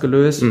 Mathe-Schmerz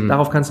gelöst.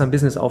 Darauf kannst du ein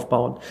Business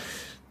aufbauen.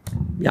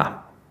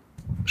 Ja.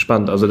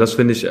 Spannend, also das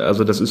finde ich,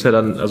 also das ist ja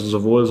dann, also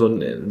sowohl so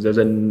ein sehr,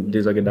 sehr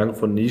dieser Gedanke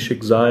von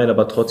nischig sein,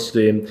 aber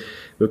trotzdem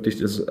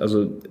wirklich ist,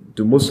 also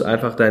du musst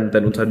einfach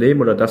dein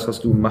Unternehmen oder das, was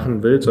du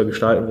machen willst oder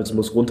gestalten willst,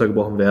 muss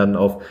runtergebrochen werden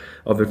auf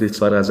wirklich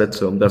 2, 3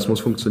 Sätze. Und das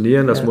muss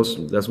funktionieren, das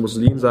muss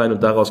lean sein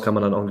und daraus kann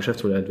man dann auch ein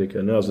Geschäftsmodell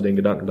entwickeln, ne? Also den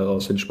Gedanken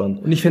daraus finde ich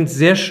spannend. Und ich finde es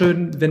sehr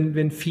schön,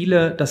 wenn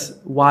viele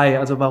das Why,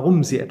 also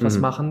warum sie etwas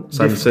machen.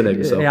 Simon Sinek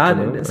ist auch. Ja,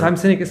 Simon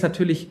Sinek ist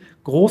natürlich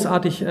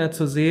großartig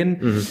zu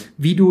sehen,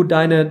 wie du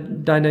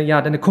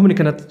deine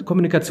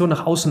Kommunikation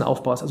nach außen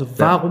aufbaust. Also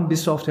warum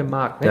bist du auf dem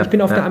Markt? Ich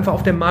bin einfach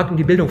auf dem Markt, um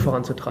die Bildung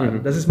voranzutreiben.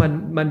 Das ist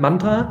mein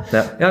Mantra.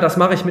 Ja, das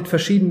mache ich mit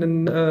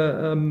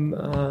verschiedenen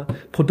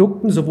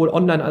Produkten, sowohl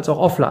online als auch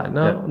offline.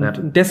 Ne?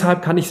 Und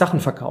deshalb kann ich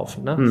Sachen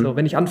verkaufen. Ne? So,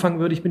 wenn ich anfangen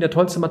würde, ich bin der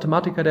tollste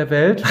Mathematiker der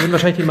Welt, würden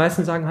wahrscheinlich die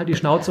meisten sagen, halt die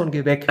Schnauze und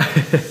geh weg.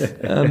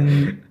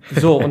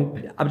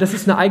 Aber das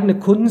ist eine eigene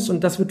Kunst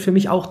und das wird für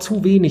mich auch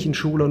zu wenig in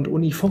Schule und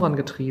Uni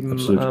vorangetrieben.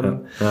 Absolut,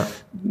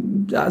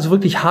 Also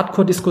wirklich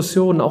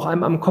Hardcore-Diskussionen, auch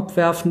einem am Kopf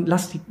werfen,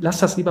 lass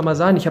das lieber mal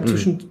sein. Ich habe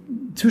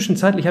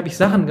zwischenzeitlich habe ich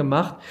Sachen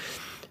gemacht,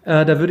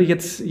 da würde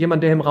jetzt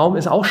jemand, der im Raum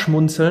ist, auch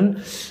schmunzeln.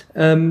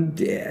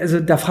 Also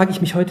da frage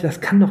ich mich heute,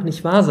 das kann doch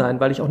nicht wahr sein,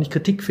 weil ich auch nicht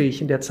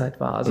kritikfähig in der Zeit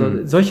war.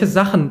 Also solche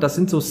Sachen, das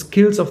sind so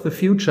Skills of the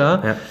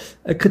Future,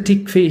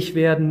 kritikfähig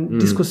werden,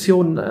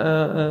 Diskussionen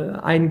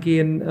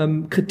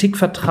eingehen, Kritik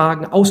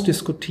vertragen,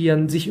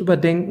 ausdiskutieren, sich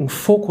überdenken,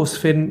 Fokus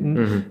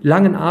finden,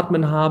 langen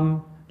Atem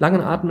haben,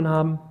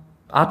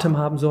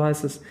 so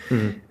heißt es.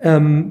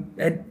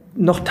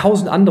 Noch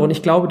 1000 andere. Und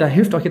ich glaube, da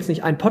hilft auch jetzt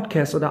nicht ein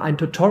Podcast oder ein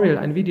Tutorial,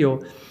 ein Video.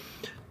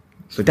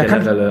 So da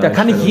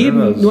kann ich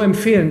jedem nur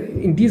empfehlen,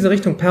 in diese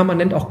Richtung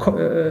permanent auch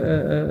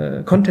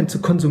Content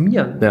zu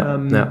konsumieren.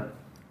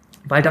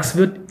 Weil das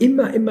wird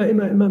immer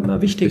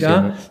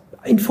wichtiger.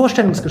 In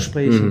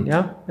Vorstellungsgesprächen,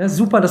 ja.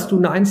 Super, dass du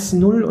eine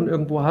 1:0 und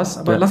irgendwo hast,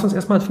 aber lass uns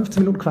erstmal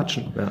 15 Minuten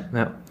quatschen.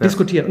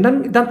 Diskutieren.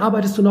 Und dann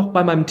arbeitest du noch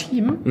bei meinem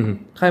Team,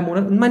 3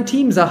 Monate, und mein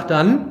Team sagt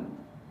dann,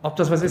 ob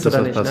das was ist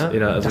oder nicht.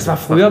 Ne? Das war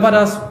früher, war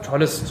das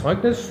tolles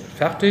Zeugnis,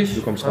 fertig.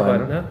 Du kommst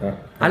rein. Ne?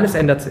 Alles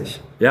ändert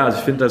sich. Ja, also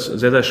ich finde das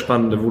sehr, sehr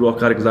spannend, wo du auch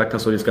gerade gesagt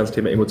hast, so das ganze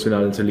Thema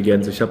emotionale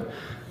Intelligenz. Ich habe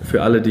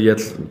für alle, die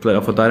jetzt vielleicht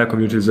auch von deiner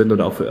Community sind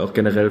oder auch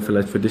generell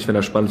vielleicht für dich, wenn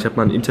das spannend. Ich habe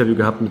mal ein Interview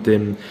gehabt mit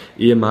dem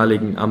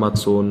ehemaligen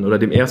Amazon oder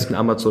dem ersten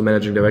Amazon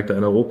Managing Director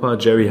in Europa,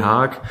 Jerry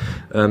Haag,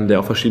 der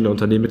auch verschiedene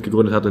Unternehmen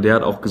mitgegründet hat, und der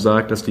hat auch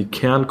gesagt, dass die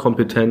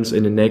Kernkompetenz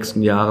in den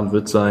nächsten Jahren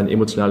wird sein,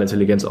 emotionale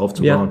Intelligenz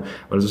aufzubauen.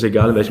 Und es ist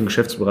egal, in welchem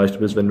Geschäftsbereich du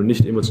bist, wenn du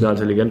nicht emotional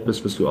intelligent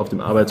bist, wirst du auf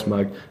dem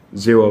Arbeitsmarkt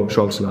 0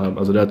 Chancen haben.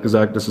 Also der hat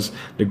gesagt, das ist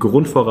eine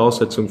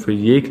Grundvoraussetzung für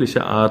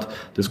jegliche Art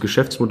des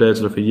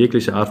Geschäftsmodells oder für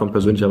jegliche Art von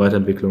persönlicher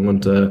Weiterentwicklung.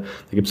 Und da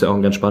gibt es ja auch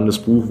ein ganz spannendes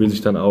Buch, wie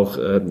sich dann auch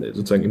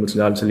sozusagen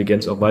emotionale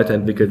Intelligenz auch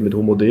weiterentwickelt mit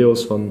Homo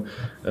Deus von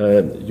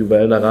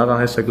Yuval Harari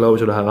heißt er, glaube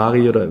ich, oder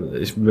Harari, oder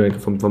ich bin mir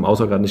vom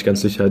Autor gerade nicht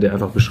ganz sicher, der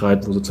einfach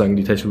beschreibt, wo sozusagen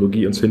die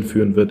Technologie uns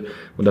hinführen wird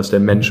und dass der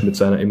Mensch mit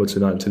seiner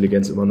emotionalen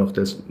Intelligenz immer noch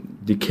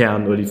die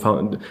Kern oder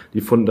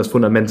das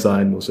Fundament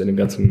sein muss in dem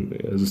ganzen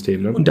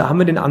System. Ne? Und da haben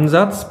wir den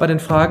Ansatz bei den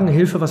Fragen,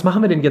 Hilfe, was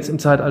machen wir denn jetzt im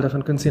Zeitalter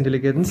von Künstliche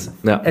Intelligenz?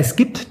 Es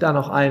gibt da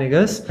noch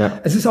einiges.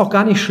 Es ist auch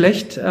gar nicht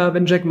schlecht,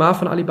 wenn Jack Ma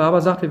von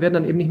Alibaba sagt, wir werden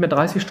dann eben nicht mehr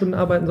 30 Stunden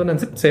arbeiten, sondern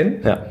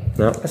 17.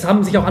 Es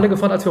haben sich auch alle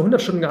gefragt, als wir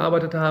 100 Stunden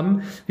gearbeitet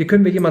haben, wie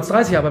können wir jemals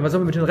 30 arbeiten, was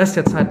sollen wir mit dem Rest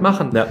der Zeit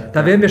machen?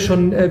 Da werden wir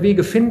schon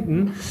Wege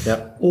finden.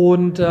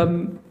 Und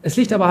es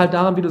liegt aber halt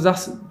daran, wie du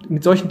sagst,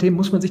 mit solchen Themen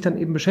muss man sich dann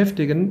eben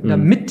beschäftigen,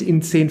 damit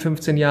in 10,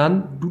 15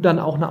 Jahren du dann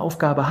auch eine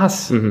Aufgabe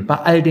hast, bei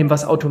all dem,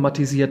 was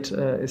automatisiert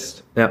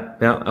ist.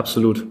 Ja,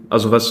 absolut.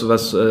 Also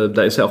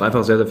da ist ja auch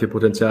einfach sehr, sehr viel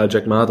Potenzial.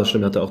 Jack Ma, das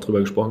stimmt, hat er auch drüber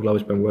gesprochen, glaube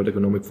ich, beim World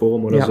Economic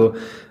Forum oder so.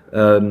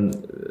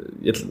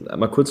 Jetzt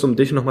mal kurz, um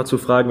dich nochmal zu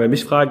fragen, weil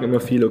mich fragen immer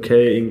viel,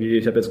 okay, irgendwie,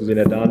 ich habe jetzt gesehen,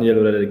 der Daniel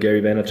oder der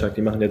Gary Vaynerchuk,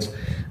 die machen jetzt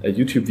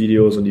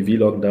YouTube-Videos und die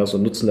vloggen das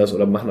und nutzen das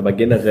oder machen aber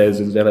generell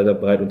sind sehr, sehr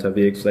breit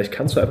unterwegs. Vielleicht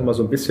kannst du einfach mal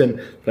so ein bisschen,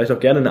 vielleicht auch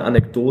gerne eine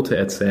Anekdote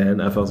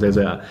erzählen, einfach sehr,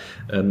 sehr,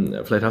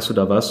 vielleicht hast du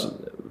da was.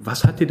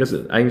 Was hat dir das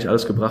eigentlich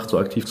alles gebracht, so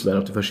aktiv zu sein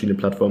auf den verschiedenen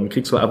Plattformen?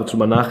 Kriegst du ab und zu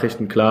mal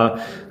Nachrichten, klar,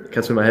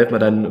 kannst du mir mal helfen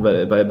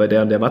bei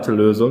der und der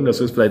Mathe-Lösung, das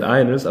ist vielleicht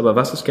eines, aber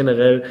was ist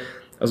generell,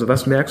 also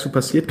was merkst du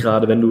passiert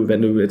gerade, wenn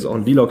du jetzt auch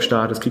einen Vlog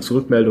startest, kriegst du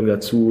Rückmeldungen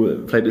dazu,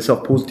 vielleicht ist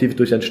auch positiv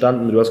durch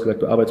entstanden, du hast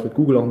gesagt, du arbeitest mit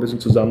Google auch ein bisschen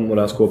zusammen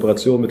oder hast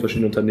Kooperationen mit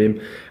verschiedenen Unternehmen.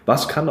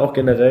 Was kann auch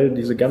generell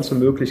diese ganze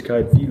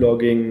Möglichkeit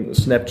Vlogging,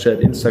 Snapchat,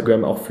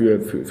 Instagram auch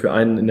für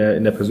einen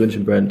in der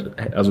persönlichen Brand,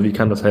 also wie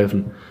kann das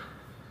helfen?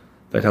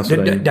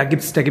 Da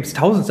gibt's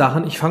 1000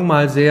 Sachen. Ich fange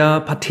mal sehr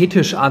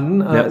pathetisch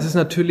an. Es ist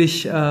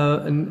natürlich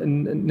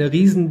eine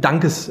riesen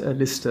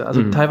Dankesliste,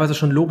 also teilweise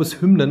schon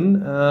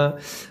Lobeshymnen,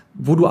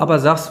 wo du aber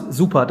sagst,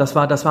 super, das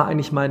war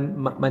eigentlich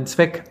mein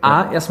Zweck.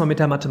 Erstmal mit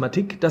der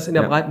Mathematik, das in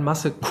der breiten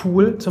Masse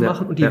cool zu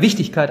machen und die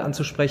Wichtigkeit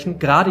anzusprechen,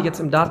 gerade jetzt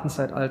im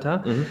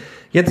Datenzeitalter.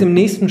 Jetzt im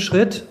nächsten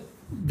Schritt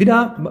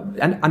wieder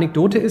eine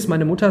Anekdote ist,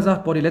 meine Mutter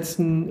sagt, die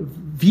letzten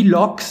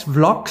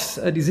Vlogs,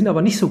 die sind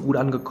aber nicht so gut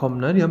angekommen,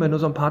 ne? Die haben ja nur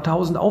so ein paar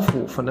tausend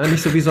Aufrufe, ne?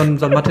 Nicht so wie so ein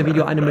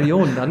Mathe-Video 1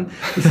 Million dann.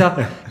 Ich sag,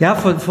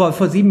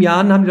 vor 7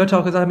 Jahren haben die Leute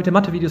auch gesagt, mit den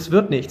Mathe-Videos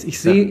wird nichts. Ich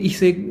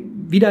sehe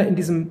wieder in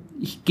diesem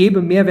ich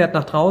gebe Mehrwert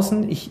nach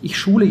draußen, ich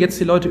schule jetzt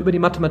die Leute über die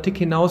Mathematik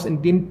hinaus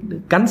in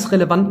den ganz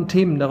relevanten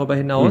Themen darüber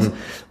hinaus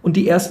und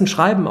die ersten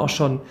schreiben auch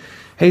schon,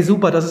 hey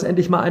super, dass es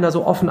endlich mal einer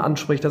so offen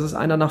anspricht, dass es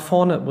einer nach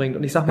vorne bringt.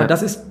 Und ich sag mal,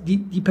 das ist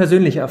die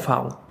persönliche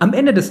Erfahrung. Am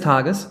Ende des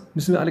Tages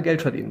müssen wir alle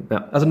Geld verdienen.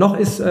 Ja. Also noch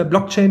ist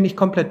Blockchain nicht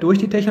komplett durch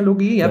die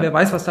Technologie. Ja, wer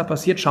weiß, was da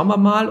passiert, schauen wir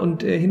mal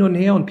und hin und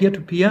her und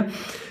Peer-to-Peer.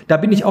 Da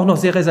bin ich auch noch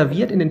sehr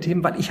reserviert in den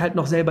Themen, weil ich halt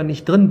noch selber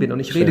nicht drin bin. Und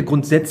ich rede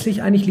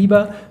grundsätzlich eigentlich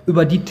lieber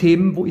über die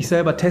Themen, wo ich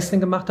selber Testing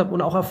gemacht habe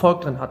und auch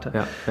Erfolg drin hatte.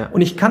 Ja, ja.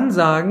 Und ich kann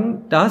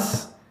sagen,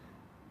 dass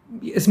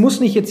es muss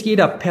nicht jetzt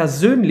jeder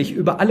persönlich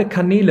über alle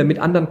Kanäle mit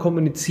anderen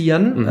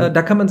kommunizieren.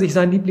 Da kann man sich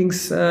sein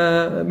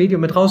Lieblingsmedium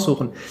mit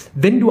raussuchen.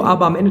 Wenn du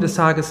aber am Ende des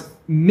Tages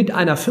mit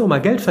einer Firma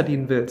Geld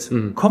verdienen willst,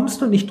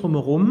 kommst du nicht drum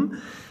herum,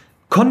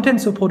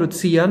 Content zu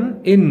produzieren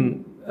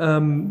in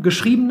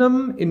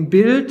geschriebenem, in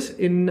Bild,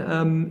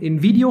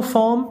 in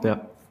Videoform,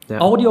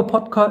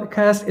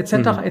 Audio-Podcast etc.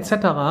 etc.,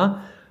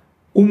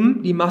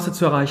 um die Masse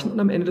zu erreichen und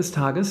am Ende des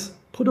Tages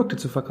Produkte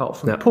zu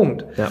verkaufen. Ja.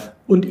 Punkt. Ja.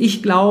 Und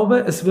ich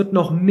glaube, es wird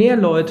noch mehr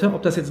Leute,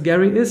 ob das jetzt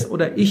Gary ist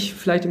oder ich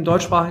vielleicht im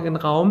deutschsprachigen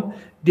Raum,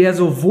 der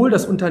sowohl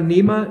das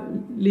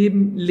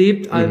Unternehmerleben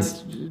lebt,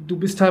 als du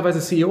bist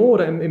teilweise CEO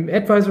oder im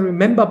Advisory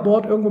Member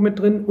Board irgendwo mit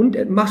drin und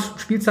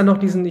spielst dann noch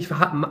diesen, ich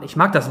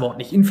mag das Wort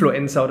nicht,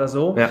 Influencer oder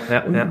so,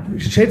 und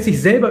stellst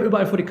dich selber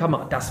überall vor die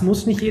Kamera. Das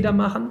muss nicht jeder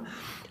machen.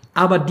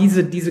 Aber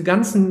diese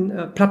ganzen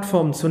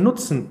Plattformen zu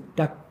nutzen,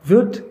 da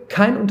wird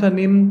kein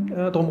Unternehmen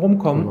drum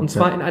kommen. Und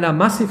zwar in einer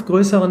massiv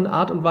größeren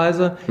Art und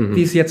Weise,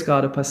 wie es jetzt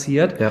gerade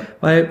passiert. Ja.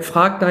 Weil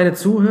frag deine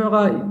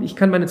Zuhörer, ich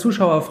kann meine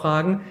Zuschauer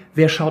fragen,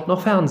 wer schaut noch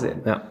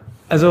Fernsehen? Ja.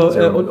 Also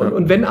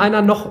und wenn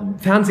einer noch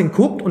Fernsehen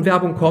guckt und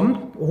Werbung kommt,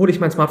 hole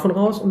ich mein Smartphone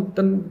raus und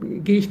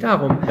dann gehe ich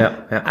darum. Ja,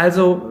 ja.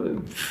 Also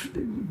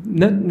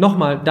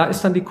nochmal, da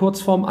ist dann die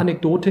Kurzform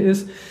Anekdote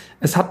ist,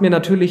 es hat mir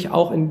natürlich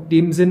auch in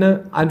dem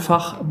Sinne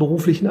einfach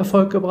beruflichen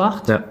Erfolg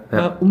gebracht,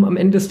 um am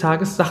Ende des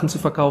Tages Sachen zu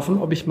verkaufen,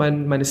 ob ich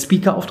meine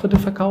Speaker-Auftritte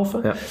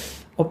verkaufe,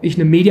 ob ich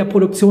eine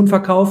Mediaproduktion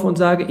verkaufe und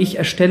sage, ich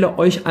erstelle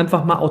euch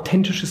einfach mal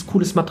authentisches,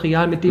 cooles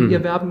Material, mit dem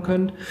ihr werben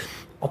könnt,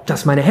 ob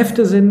das meine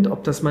Hefte sind,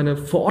 ob das meine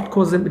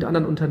Vorortkurse sind mit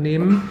anderen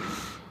Unternehmen.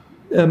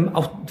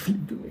 Auch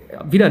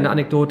wieder eine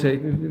Anekdote,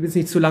 ich will es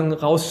nicht zu lange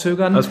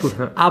rauszögern, alles gut,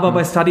 aber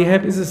bei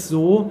StudyHelp ist es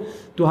so,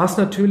 du hast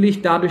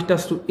natürlich dadurch,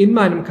 dass du in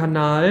meinem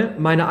Kanal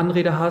meine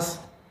Anrede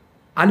hast,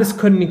 alles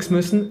können, nichts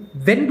müssen,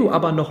 wenn du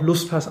aber noch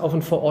Lust hast auf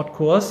einen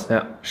Vorortkurs,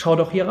 schau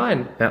doch hier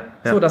rein.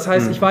 So, das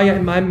heißt, ich war ja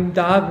in meinem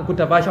da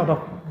war ich auch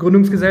noch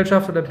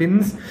Gründungsgesellschaft oder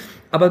BINS,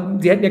 aber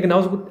sie hätten ja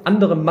genauso gut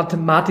andere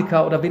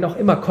Mathematiker oder wen auch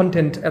immer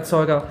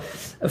Content-Erzeuger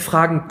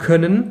fragen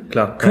können.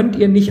 Klar. Könnt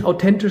ihr nicht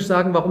authentisch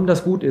sagen, warum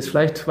das gut ist?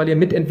 Vielleicht, weil ihr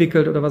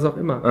mitentwickelt oder was auch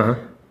immer. Aha.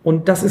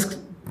 Und das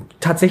ist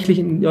tatsächlich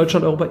in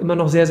Deutschland, Europa immer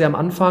noch sehr, sehr am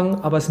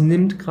Anfang, aber es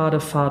nimmt gerade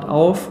Fahrt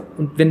auf.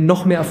 Und wenn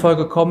noch mehr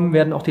Erfolge kommen,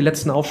 werden auch die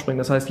letzten aufspringen.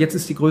 Das heißt, jetzt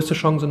ist die größte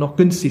Chance, noch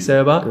günstig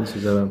selber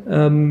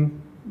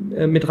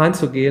mit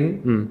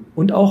reinzugehen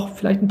und auch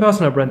vielleicht ein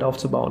Personal Brand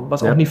aufzubauen,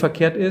 was auch nie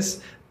verkehrt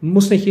ist.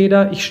 Muss nicht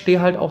jeder, ich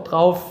stehe halt auch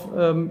drauf,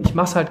 ich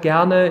mach's halt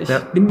gerne, ich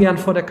bin gern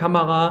vor der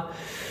Kamera.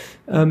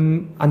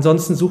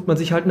 Ansonsten sucht man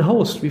sich halt einen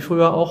Host, wie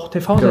früher auch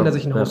TV-Sender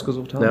sich einen Host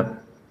gesucht haben. Ja.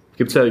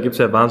 Gibt's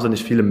ja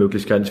wahnsinnig viele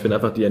Möglichkeiten. Ich finde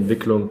einfach die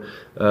Entwicklung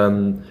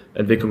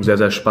sehr,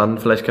 sehr spannend.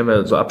 Vielleicht können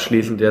wir so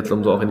abschließend jetzt,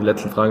 um so auch in die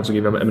letzten Fragen zu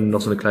gehen, wir haben am Ende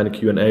noch so eine kleine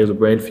Q&A, so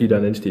Brainfeeder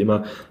nenne ich die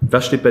immer.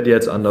 Was steht bei dir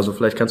jetzt an? Also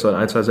vielleicht kannst du in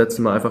 1, 2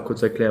 Sätzen mal einfach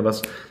kurz erklären,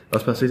 was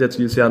passiert jetzt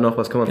dieses Jahr noch,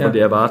 was kann man von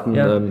dir erwarten?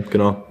 Ja.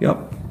 Genau.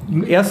 Ja.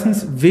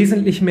 Erstens,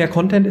 wesentlich mehr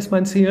Content ist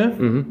mein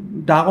Ziel.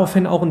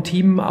 Daraufhin auch ein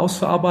Team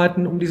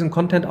auszuarbeiten, um diesen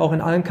Content auch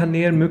in allen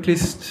Kanälen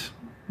möglichst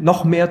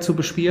noch mehr zu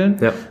bespielen,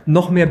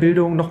 noch mehr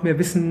Bildung, noch mehr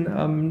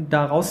Wissen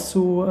da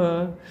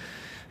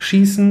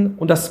rauszuschießen.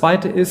 Und das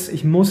Zweite ist,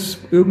 ich muss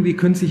irgendwie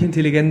künstliche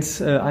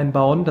Intelligenz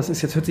einbauen. Das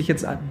ist hört sich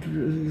jetzt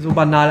so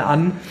banal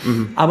an,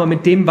 aber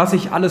mit dem, was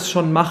ich alles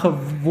schon mache,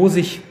 wo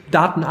sich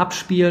Daten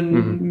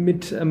abspielen,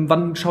 mit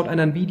wann schaut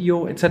einer ein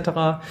Video etc.,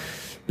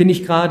 bin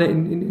ich gerade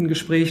in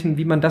Gesprächen,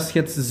 wie man das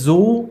jetzt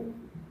so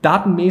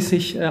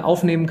datenmäßig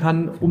aufnehmen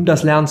kann, um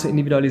das Lernen zu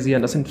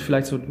individualisieren. Das sind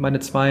vielleicht so meine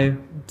zwei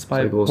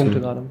Punkte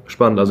gerade.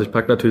 Spannend. Also ich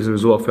packe natürlich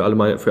sowieso auch für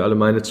alle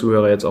meine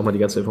Zuhörer jetzt auch mal die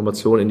ganzen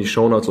Informationen in die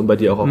Shownotes, um bei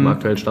dir auch auf dem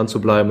aktuellen Stand zu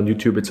bleiben, und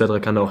YouTube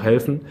etc. kann auch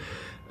helfen.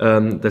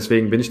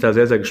 Deswegen bin ich da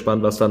sehr, sehr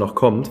gespannt, was da noch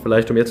kommt.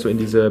 Vielleicht, um jetzt so in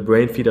diese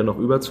Brainfeeder noch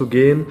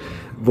überzugehen.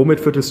 Womit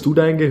fütterst du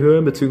dein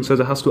Gehirn,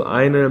 beziehungsweise hast du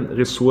eine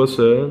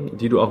Ressource,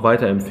 die du auch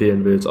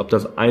weiterempfehlen willst? Ob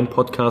das ein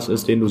Podcast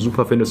ist, den du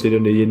super findest, den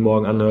du dir jeden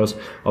Morgen anhörst,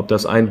 ob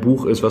das ein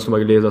Buch ist, was du mal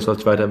gelesen hast, was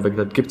dich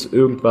weiterentwickelt hat. Gibt es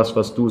irgendwas,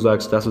 was du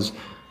sagst, das ist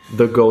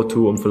the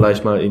go-to, um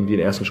vielleicht mal irgendwie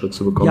den ersten Schritt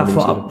zu bekommen? Ja,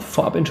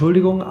 vorab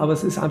Entschuldigung, aber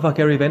es ist einfach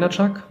Gary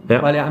Vaynerchuk,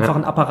 weil er einfach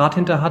einen Apparat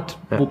hinter hat,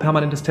 wo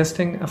permanentes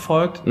Testing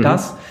erfolgt.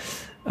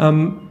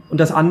 Und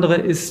das andere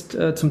ist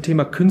zum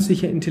Thema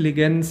künstliche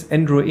Intelligenz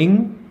Andrew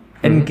Ng,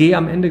 NG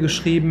am Ende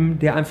geschrieben,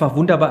 der einfach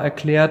wunderbar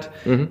erklärt,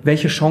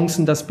 welche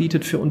Chancen das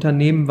bietet für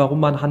Unternehmen, warum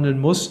man handeln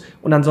muss.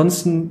 Und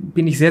ansonsten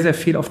bin ich sehr, sehr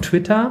viel auf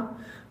Twitter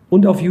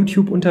und auf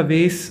YouTube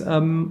unterwegs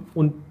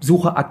und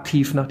suche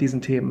aktiv nach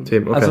diesen Themen.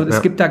 Okay, also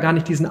es gibt da gar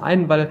nicht diesen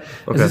einen, weil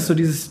es ist so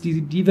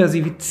die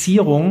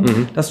Diversifizierung,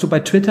 dass du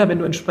bei Twitter, wenn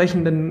du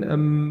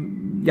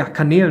entsprechenden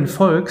Kanälen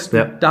folgst,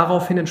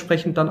 daraufhin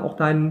entsprechend dann auch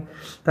deinen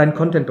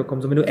Content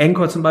bekommst. So, wenn du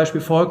Anchor zum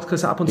Beispiel folgst,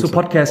 kriegst du ab und zu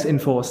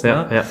Podcast-Infos.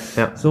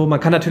 So, man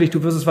kann natürlich,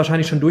 du wirst es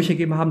wahrscheinlich schon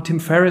durchgegeben haben, Tim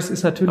Ferriss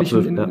ist natürlich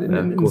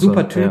ein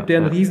super Typ, der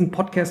einen riesen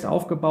Podcast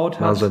aufgebaut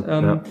hat.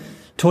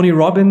 Tony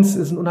Robbins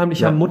ist ein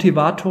unheimlicher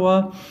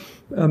Motivator.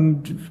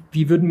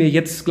 Die würden mir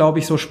jetzt, glaube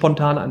ich, so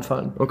spontan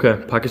einfallen. Okay,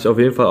 packe ich auf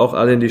jeden Fall auch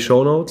alle in die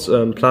Shownotes.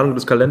 Planung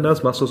des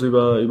Kalenders, machst du es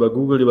über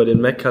Google, über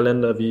den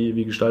Mac-Kalender?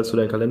 Wie gestaltest du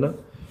deinen Kalender?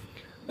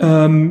 Ich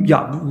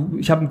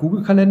habe einen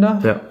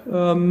Google-Kalender.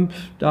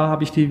 Da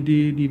habe ich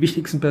die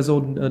wichtigsten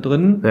Personen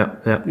drin.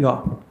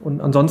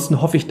 Und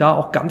ansonsten hoffe ich da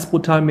auch ganz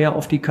brutal mehr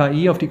auf die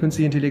KI, auf die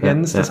künstliche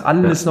Intelligenz, dass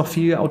alles noch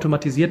viel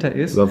automatisierter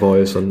ist. Über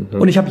Voice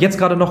und ich habe jetzt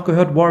gerade noch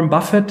gehört, Warren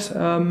Buffett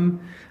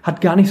hat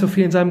gar nicht so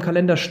viel in seinem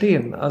Kalender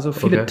stehen. Also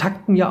viele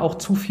takten ja auch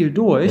zu viel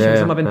durch. Ich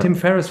sag mal, wenn Tim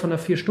Ferriss von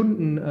einer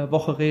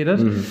 4-Stunden-Woche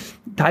redet,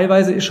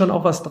 teilweise ist schon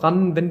auch was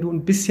dran, wenn du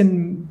ein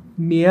bisschen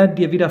mehr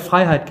dir wieder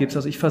Freiheit gibst.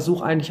 Also ich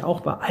versuche eigentlich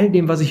auch bei all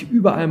dem, was ich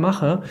überall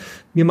mache,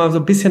 mir mal so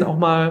ein bisschen auch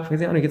mal,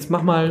 jetzt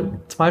mach mal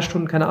 2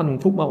 Stunden, keine Ahnung,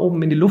 guck mal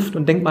oben in die Luft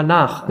und denk mal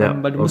nach.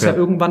 Weil du musst ja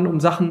irgendwann, um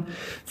Sachen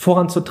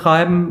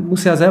voranzutreiben,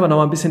 musst ja selber noch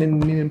mal ein bisschen in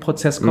den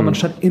Prozess kommen,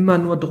 anstatt immer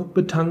nur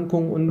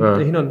Druckbetankung und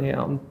hin und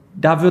her. Und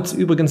da wird es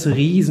übrigens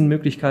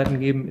Riesenmöglichkeiten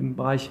geben im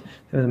Bereich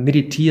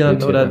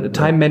Meditieren oder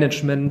Time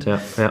Management.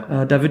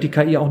 Da wird die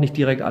KI auch nicht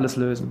direkt alles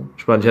lösen.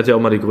 Spannend. Ich hatte ja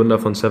auch mal die Gründer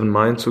von Seven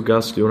Mind zu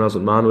Gast, Jonas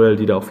und Manuel,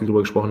 die da auch viel drüber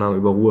gesprochen haben,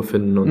 über Ruhe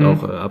finden und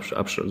auch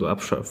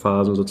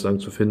Abphasen sozusagen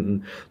zu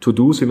finden.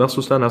 To-Dos, wie machst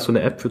du es dann? Hast du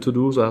eine App für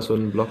To-Dos oder hast du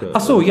einen Blog? Ach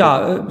so,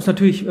 ist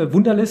natürlich,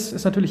 Wunderlist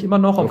ist natürlich immer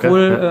noch,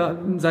 obwohl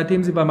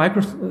seitdem sie bei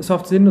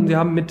Microsoft sind und sie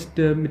haben mit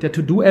der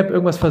To-Do-App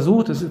irgendwas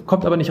versucht, es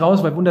kommt aber nicht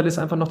raus, weil Wunderlist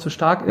einfach noch zu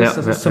stark ist.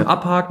 Das ist zum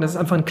Abhaken, das ist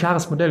einfach ein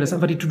klares Modell, das ist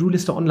einfach die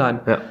To-Do-Liste online.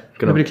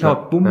 Über die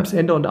Cloud, Bums,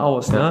 Ende und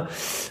aus.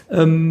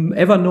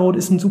 Evernote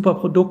ist ein super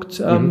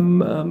Produkt,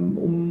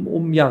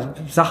 um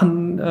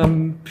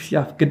Sachen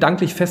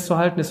gedanklich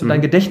festzuhalten. Das ist so dein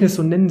Gedächtnis,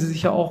 so nennen sie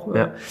sich ja auch.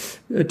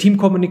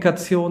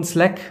 Teamkommunikation,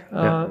 Slack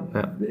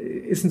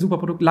ist ein super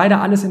Produkt.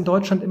 Leider alles in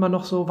Deutschland immer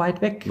noch so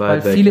weit weg,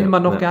 weil viele immer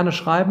noch gerne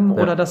schreiben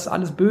oder dass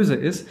alles böse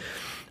ist.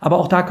 Aber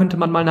auch da könnte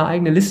man mal eine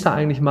eigene Liste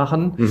eigentlich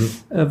machen,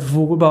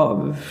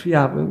 worüber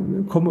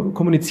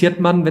kommuniziert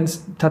man, wenn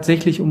es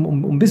tatsächlich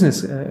um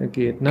Business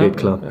geht. Ne? Geht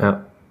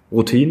klar.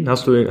 Routinen?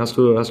 Hast du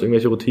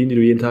irgendwelche Routinen, die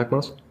du jeden Tag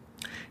machst?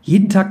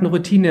 Jeden Tag eine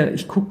Routine.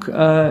 Ich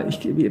gucke,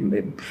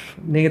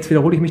 jetzt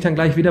wiederhole ich mich dann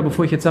gleich wieder,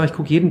 bevor ich jetzt sage, ich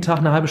gucke jeden Tag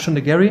eine halbe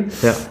Stunde Gary.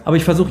 Aber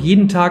ich versuche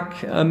jeden Tag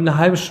eine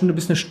halbe Stunde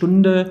bis eine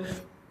Stunde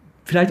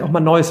vielleicht auch mal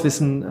neues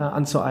Wissen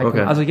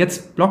anzueignen. Also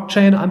jetzt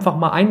Blockchain einfach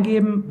mal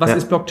eingeben. Was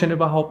ist Blockchain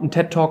überhaupt? Ein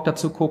TED-Talk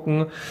dazu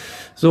gucken.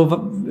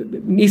 So,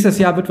 nächstes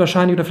Jahr wird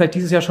wahrscheinlich oder vielleicht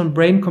dieses Jahr schon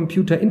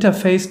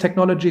Brain-Computer-Interface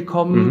Technology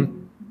kommen.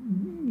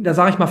 Da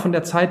sage ich mal von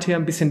der Zeit her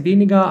ein bisschen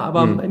weniger,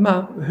 aber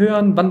immer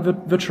hören, wann wird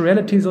Virtual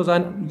Reality so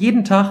sein.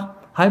 Jeden Tag,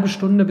 halbe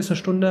Stunde bis eine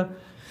Stunde.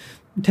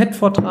 Ein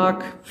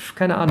TED-Vortrag,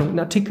 keine Ahnung, ein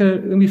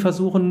Artikel, irgendwie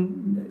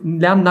versuchen, ein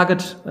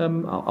Lernnugget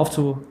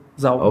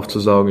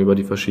aufzusaugen über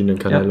die verschiedenen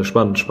Kanäle.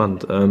 Spannend.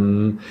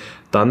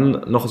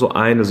 Dann noch so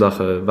eine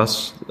Sache,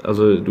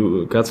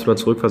 du kannst dich mal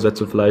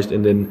zurückversetzen vielleicht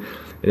in den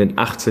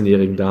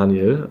 18-jährigen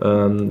Daniel.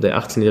 Der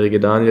 18-jährige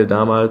Daniel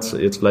damals,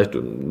 jetzt vielleicht,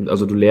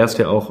 also du lehrst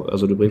ja auch,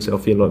 also du bringst ja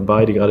auch vielen Leuten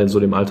bei, die gerade in so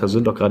dem Alter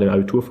sind, auch gerade in der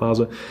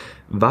Abiturphase.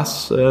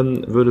 Was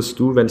würdest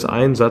du, wenn es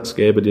einen Satz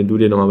gäbe, den du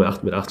dir nochmal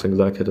mit 18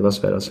 gesagt hättest,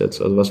 was wäre das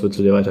jetzt? Also was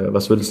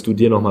würdest du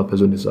dir nochmal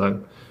persönlich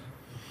sagen?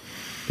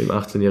 Dem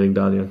 18-jährigen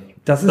Daniel.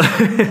 Das ist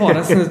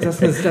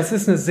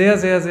eine sehr,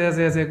 sehr, sehr,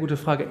 sehr, sehr gute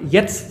Frage.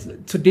 Jetzt,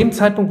 zu dem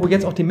Zeitpunkt, wo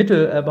jetzt auch die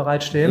Mittel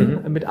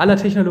bereitstehen, mit aller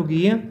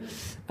Technologie,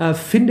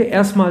 finde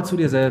erstmal zu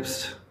dir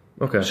selbst.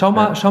 Schau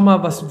mal,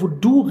 wo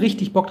du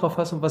richtig Bock drauf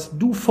hast und was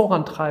du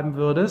vorantreiben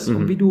würdest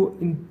und wie du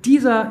in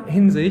dieser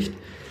Hinsicht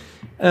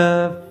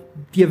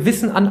dir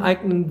Wissen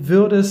aneignen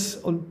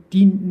würdest und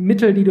die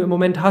Mittel, die du im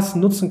Moment hast,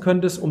 nutzen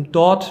könntest, um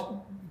dort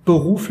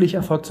beruflich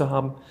Erfolg zu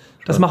haben.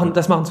 Das machen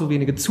zu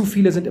wenige. Zu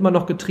viele sind immer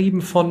noch getrieben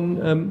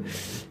von,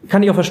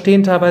 kann ich auch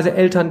verstehen, teilweise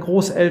Eltern,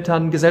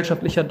 Großeltern,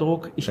 gesellschaftlicher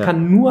Druck. Ich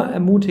kann nur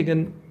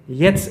ermutigen,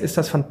 jetzt ist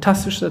das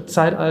fantastische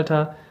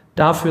Zeitalter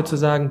dafür zu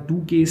sagen,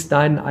 du gehst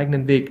deinen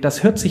eigenen Weg.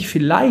 Das hört sich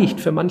vielleicht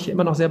für manche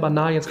immer noch sehr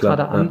banal jetzt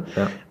gerade an,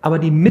 aber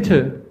die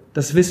Mittel,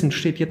 das Wissen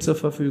steht jetzt zur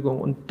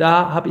Verfügung. Und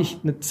da habe ich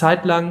eine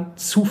Zeit lang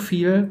zu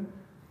viel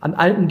an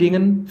alten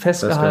Dingen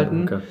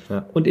festgehalten.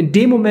 Und in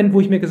dem Moment, wo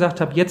ich mir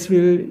gesagt habe, jetzt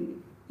will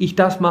ich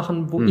das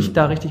machen, wo ich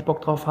da richtig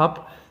Bock drauf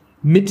habe,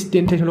 mit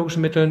den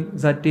technologischen Mitteln,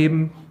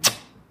 seitdem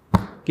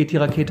geht die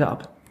Rakete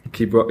ab.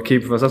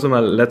 was sagst du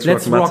mal? Let's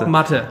Rock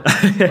Mathe.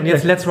 Und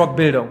jetzt Let's Rock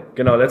Bildung.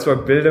 Genau, Let's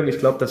Rock Bildung. Ich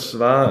glaube, das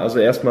war also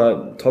erstmal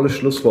ein tolles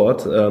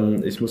Schlusswort.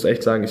 Ich muss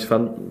echt sagen, ich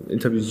fand das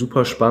Interview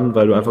super spannend,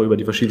 weil du einfach über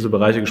die verschiedensten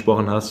Bereiche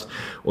gesprochen hast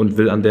und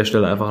will an der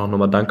Stelle einfach auch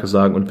nochmal Danke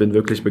sagen und bin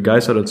wirklich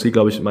begeistert und ziehe,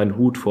 glaube ich, meinen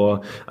Hut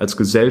als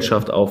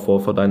Gesellschaft auch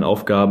vor deinen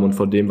Aufgaben und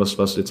vor dem, was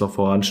jetzt noch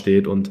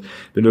voransteht, und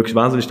bin wirklich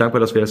wahnsinnig dankbar,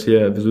 dass wir das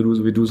hier,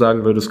 wie du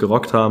sagen würdest,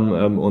 gerockt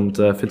haben, und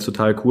finde es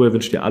total cool,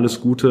 wünsche dir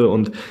alles Gute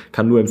und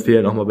kann nur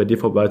empfehlen, auch mal bei dir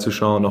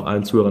vorbeizuschauen. Auch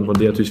allen Zuhörern von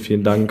dir natürlich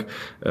vielen Dank,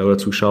 oder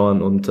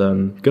Zuschauern, und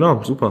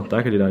genau, super,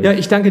 danke dir, Daniel. Ja,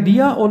 ich danke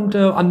dir und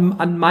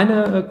an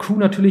meine Crew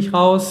natürlich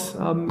raus.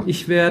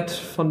 Ich werde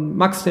von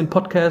Max den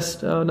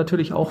Podcast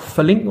natürlich auch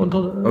verlinken und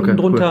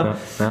drunter.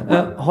 Cool,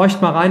 ja.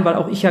 Horcht mal rein, weil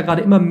auch ich ja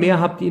gerade immer mehr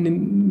habe, die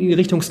in die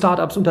Richtung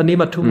Startups,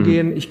 Unternehmertum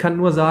gehen. Ich kann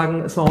nur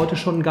sagen, es war heute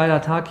schon ein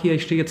geiler Tag hier.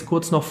 Ich stehe jetzt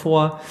kurz noch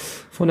vor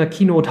der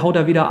Keynote, hau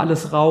da wieder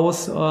alles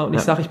raus. Und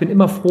ich sage, ich bin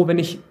immer froh, wenn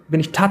ich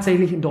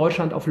tatsächlich in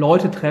Deutschland auf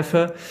Leute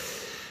treffe,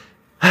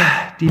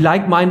 die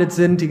like-minded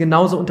sind, die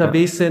genauso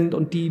unterwegs sind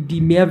und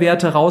die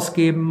Mehrwerte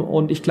rausgeben.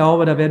 Und ich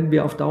glaube, da werden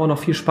wir auf Dauer noch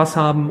viel Spaß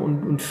haben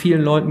und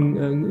vielen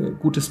Leuten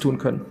Gutes tun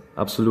können.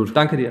 Absolut.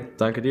 Danke dir.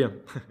 Danke dir.